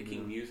them,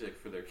 picking music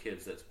for their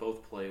kids that's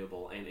both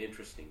playable and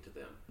interesting to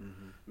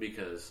them.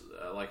 Because,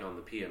 like on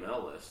the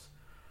PML list,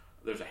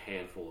 there's a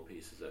handful of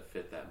pieces that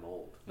fit that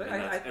mold,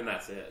 and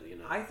that's it.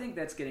 I think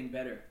that's getting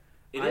better.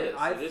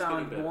 I've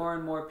found more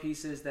and more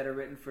pieces that are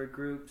written for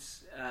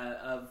groups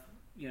of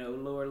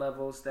lower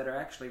levels that are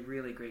actually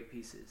really great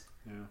pieces.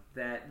 Yeah.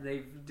 That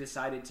they've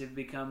decided to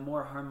become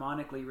more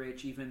harmonically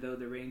rich, even though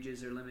the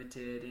ranges are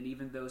limited, and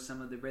even though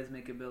some of the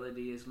rhythmic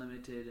ability is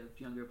limited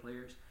of younger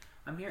players.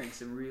 I'm hearing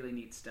some really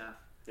neat stuff.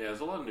 Yeah,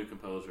 there's a lot of new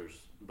composers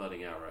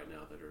budding out right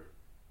now that are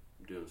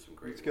doing some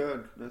great That's work.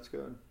 good. That's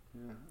good.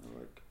 Yeah, I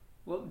like.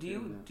 Well, do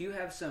you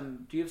have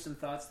some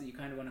thoughts that you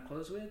kind of want to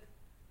close with?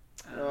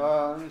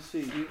 Let me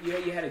see.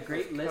 You had a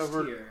great list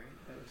covered- here.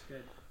 That was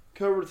good.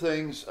 Covered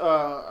things.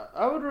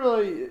 I would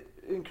really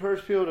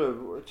encourage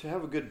people to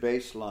have a good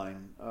bass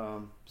line.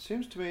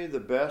 Seems to me the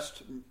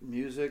best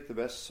music, the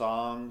best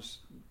songs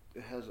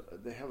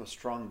they have a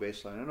strong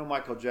bass line. I know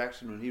Michael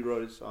Jackson, when he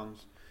wrote his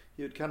songs,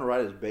 he would kind of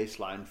write his bass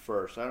line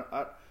first.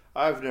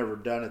 I've never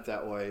done it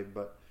that way,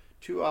 but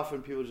too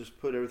often people just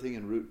put everything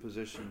in root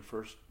position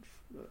first,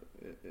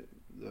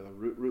 the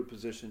root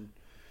position,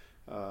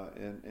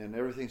 and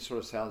everything sort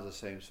of sounds the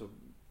same. So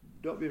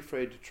don't be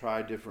afraid to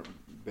try different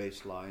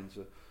bass lines.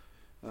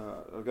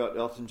 I've got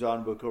Elton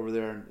John book over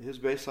there, and his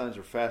bass lines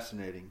are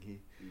fascinating.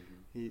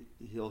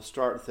 He'll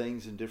start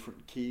things in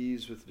different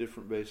keys with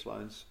different bass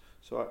lines.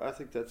 So I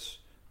think that's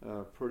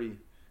pretty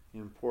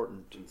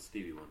important. And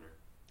Stevie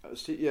Wonder.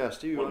 Stevie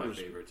One of Wonder's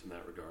my favorites in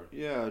that regard.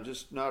 Yeah,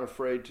 just not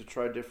afraid to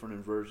try different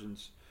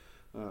inversions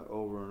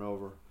over and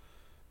over,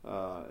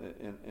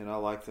 and I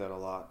like that a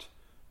lot.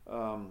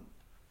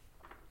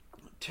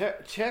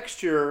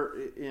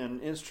 Texture in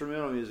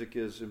instrumental music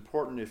is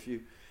important. If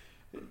you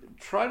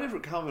try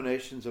different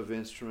combinations of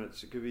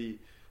instruments, it could be,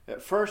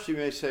 at first you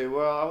may say,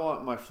 well, I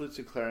want my flutes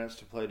and clarinets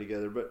to play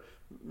together, but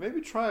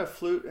maybe try a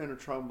flute and a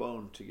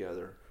trombone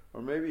together,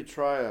 or maybe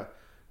try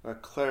a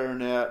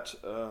clarinet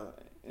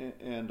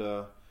and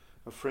a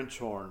French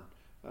horn,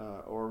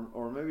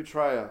 or maybe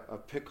try a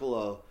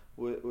piccolo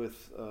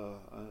with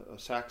a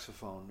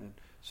saxophone. And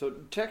so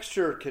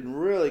texture can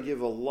really give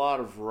a lot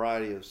of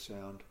variety of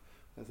sound,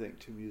 I think,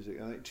 to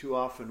music. I think too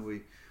often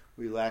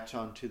we latch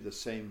on to the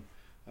same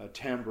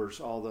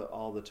timbres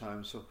all the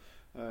time. So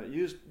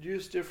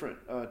use different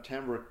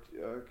timbre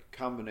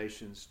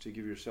combinations to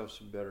give yourself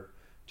some better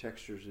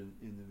textures in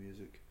the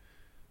music.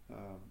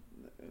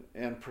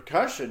 And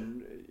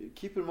percussion,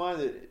 keep in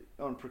mind that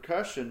on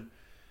percussion,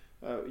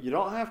 you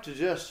don't have to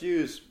just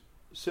use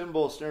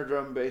cymbal, snare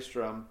drum, bass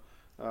drum.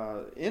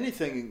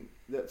 Anything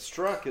that's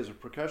struck is a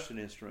percussion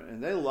instrument,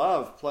 and they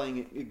love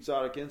playing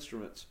exotic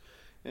instruments.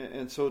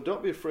 And so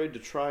don't be afraid to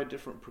try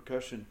different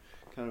percussion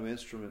kind of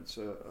instruments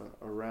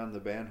around the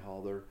band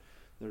hall.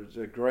 There's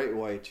a great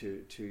way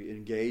to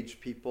engage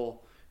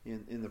people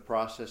in the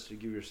process to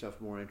give yourself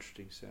more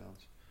interesting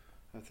sounds.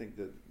 I think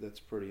that's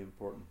pretty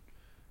important.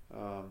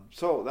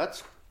 So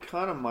that's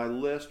kind of my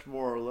list,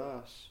 more or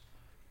less,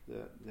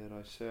 that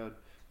I said.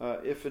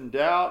 If in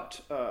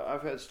doubt,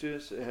 I've had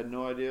students that had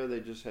no idea.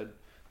 They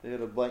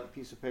had a blank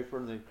piece of paper,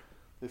 and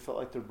they felt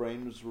like their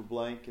brains were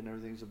blank and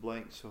everything's a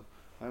blank. So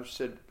I've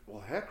said,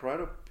 well, heck, write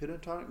a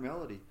pentatonic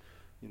melody.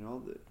 You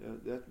know,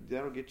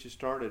 that'll get you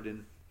started.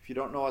 And if you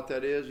don't know what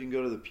that is, you can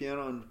go to the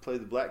piano and play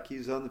the black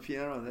keys on the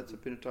piano, and that's a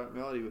pentatonic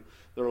melody. But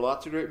there are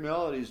lots of great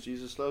melodies.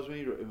 Jesus Loves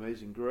Me,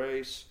 Amazing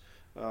Grace.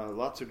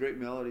 Lots of great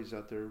melodies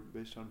out there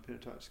based on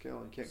pentatonic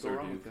scale. You can't go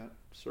wrong with that.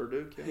 Sir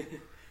Duke, yeah.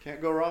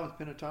 Can't go wrong with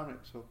pentatonic.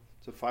 So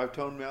it's a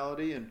 5-tone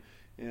melody, and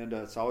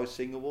it's always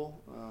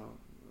singable.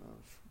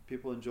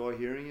 People enjoy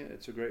hearing it.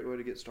 It's a great way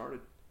to get started.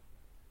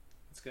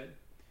 That's good.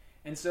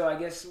 And so I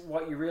guess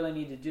what you really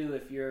need to do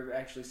if you're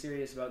actually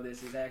serious about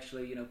this is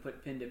actually,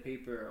 put pen to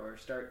paper or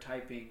start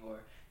typing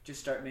or just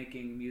start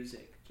making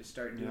music. Just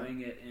start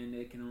doing it, and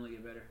it can only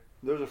get better.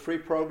 There's a free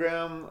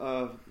program.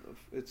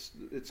 It's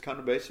kind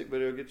of basic,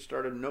 but it'll get you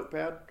started in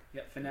Notepad.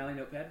 Yeah, Finale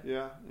Notepad.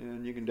 Yeah,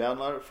 and you can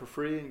download it for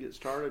free and get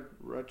started.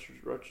 Write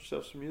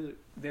yourself some music.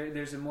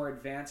 There's a more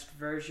advanced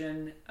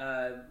version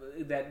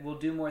that will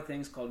do more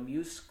things called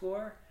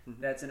MuseScore. Mm-hmm.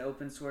 That's an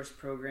open source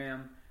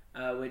program,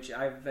 which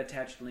I've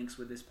attached links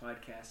with this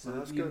podcast.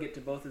 So you can get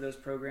to both of those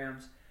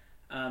programs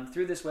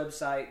through this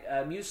website.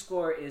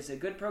 MuseScore is a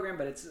good program,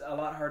 but it's a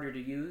lot harder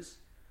to use.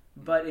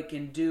 But it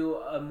can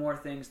do more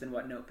things than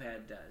what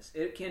Notepad does.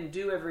 It can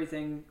do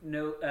everything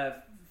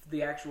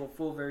the actual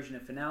full version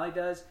of Finale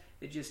does.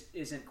 It just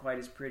isn't quite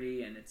as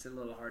pretty, and it's a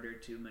little harder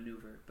to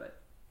maneuver,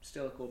 but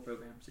still a cool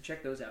program. So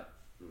check those out.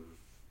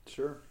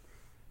 Sure.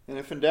 And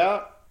if in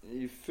doubt,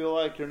 you feel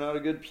like you're not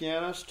a good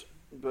pianist,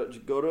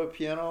 but go to a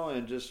piano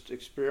and just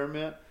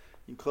experiment.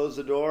 You close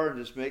the door and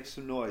just make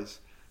some noise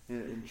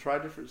and try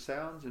different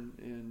sounds,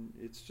 and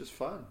it's just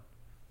fun.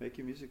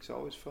 Making music's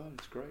always fun.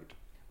 It's great.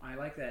 I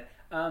like that.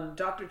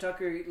 Dr.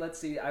 Tucker, let's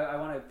see. I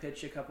want to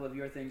pitch a couple of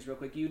your things real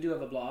quick. You do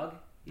have a blog?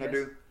 Yes? I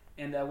do.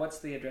 And what's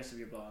the address of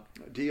your blog?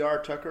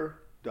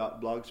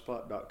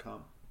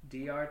 drtucker.blogspot.com.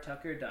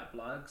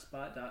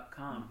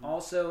 drtucker.blogspot.com. Mm-hmm.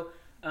 Also,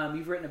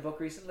 you've written a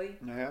book recently?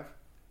 I have.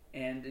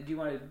 And do you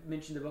want to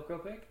mention the book real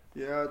quick?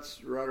 Yeah,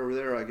 it's right over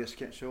there. I guess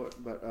can't show it,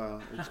 but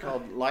it's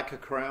called Like a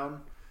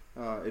Crown,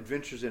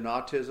 Adventures in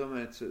Autism.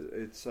 And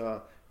it's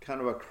kind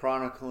of a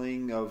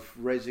chronicling of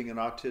raising an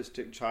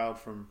autistic child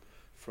from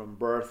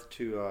birth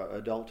to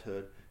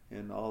adulthood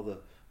and all the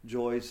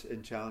joys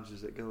and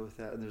challenges that go with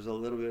that. And there's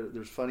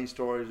funny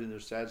stories, and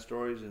there's sad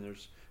stories, and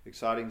there's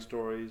exciting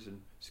stories and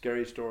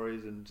scary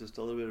stories, and just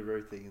a little bit of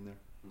everything in there.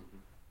 Mm-hmm.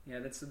 Yeah,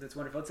 that's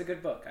wonderful. It's a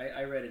good book.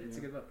 I read it. It's a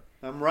good book.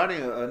 I'm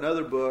writing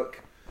another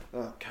book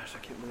Gosh, I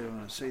can't believe I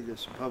want to say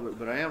this in public,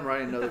 but I am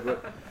writing another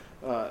book,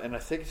 and I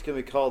think it's going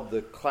to be called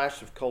The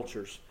Clash of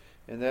Cultures.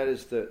 And that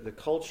is the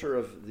culture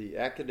of the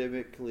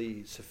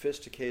academically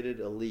sophisticated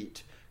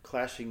elite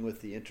clashing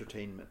with the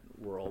entertainment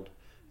world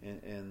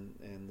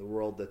and the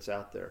world that's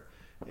out there.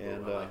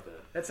 And I like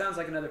that. That sounds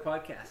like another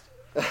podcast.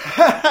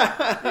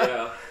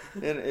 Yeah.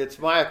 And it's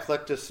my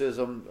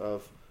eclecticism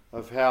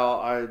of how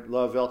I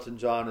love Elton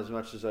John as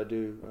much as I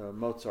do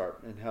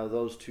Mozart, and how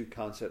those two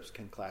concepts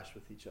can clash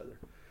with each other,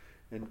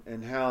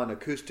 and how an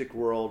acoustic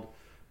world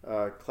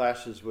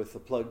clashes with the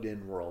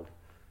plugged-in world,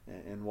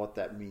 and what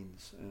that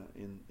means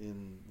in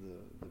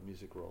the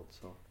music world.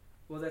 So.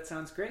 Well, that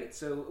sounds great.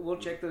 So we'll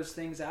check those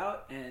things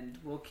out, and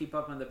we'll keep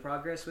up on the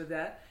progress with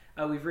that.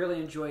 We've really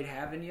enjoyed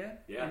having you.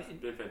 Yeah,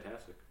 it's been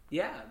fantastic.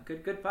 Yeah,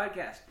 good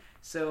podcast.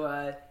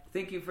 So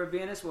thank you for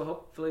being us.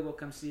 Hopefully we'll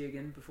come see you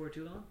again before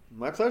too long.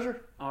 My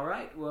pleasure. All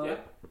right. Well,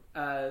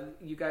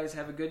 you guys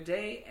have a good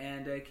day,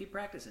 and keep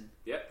practicing.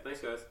 Yep.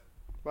 Thanks, guys.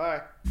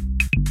 Bye.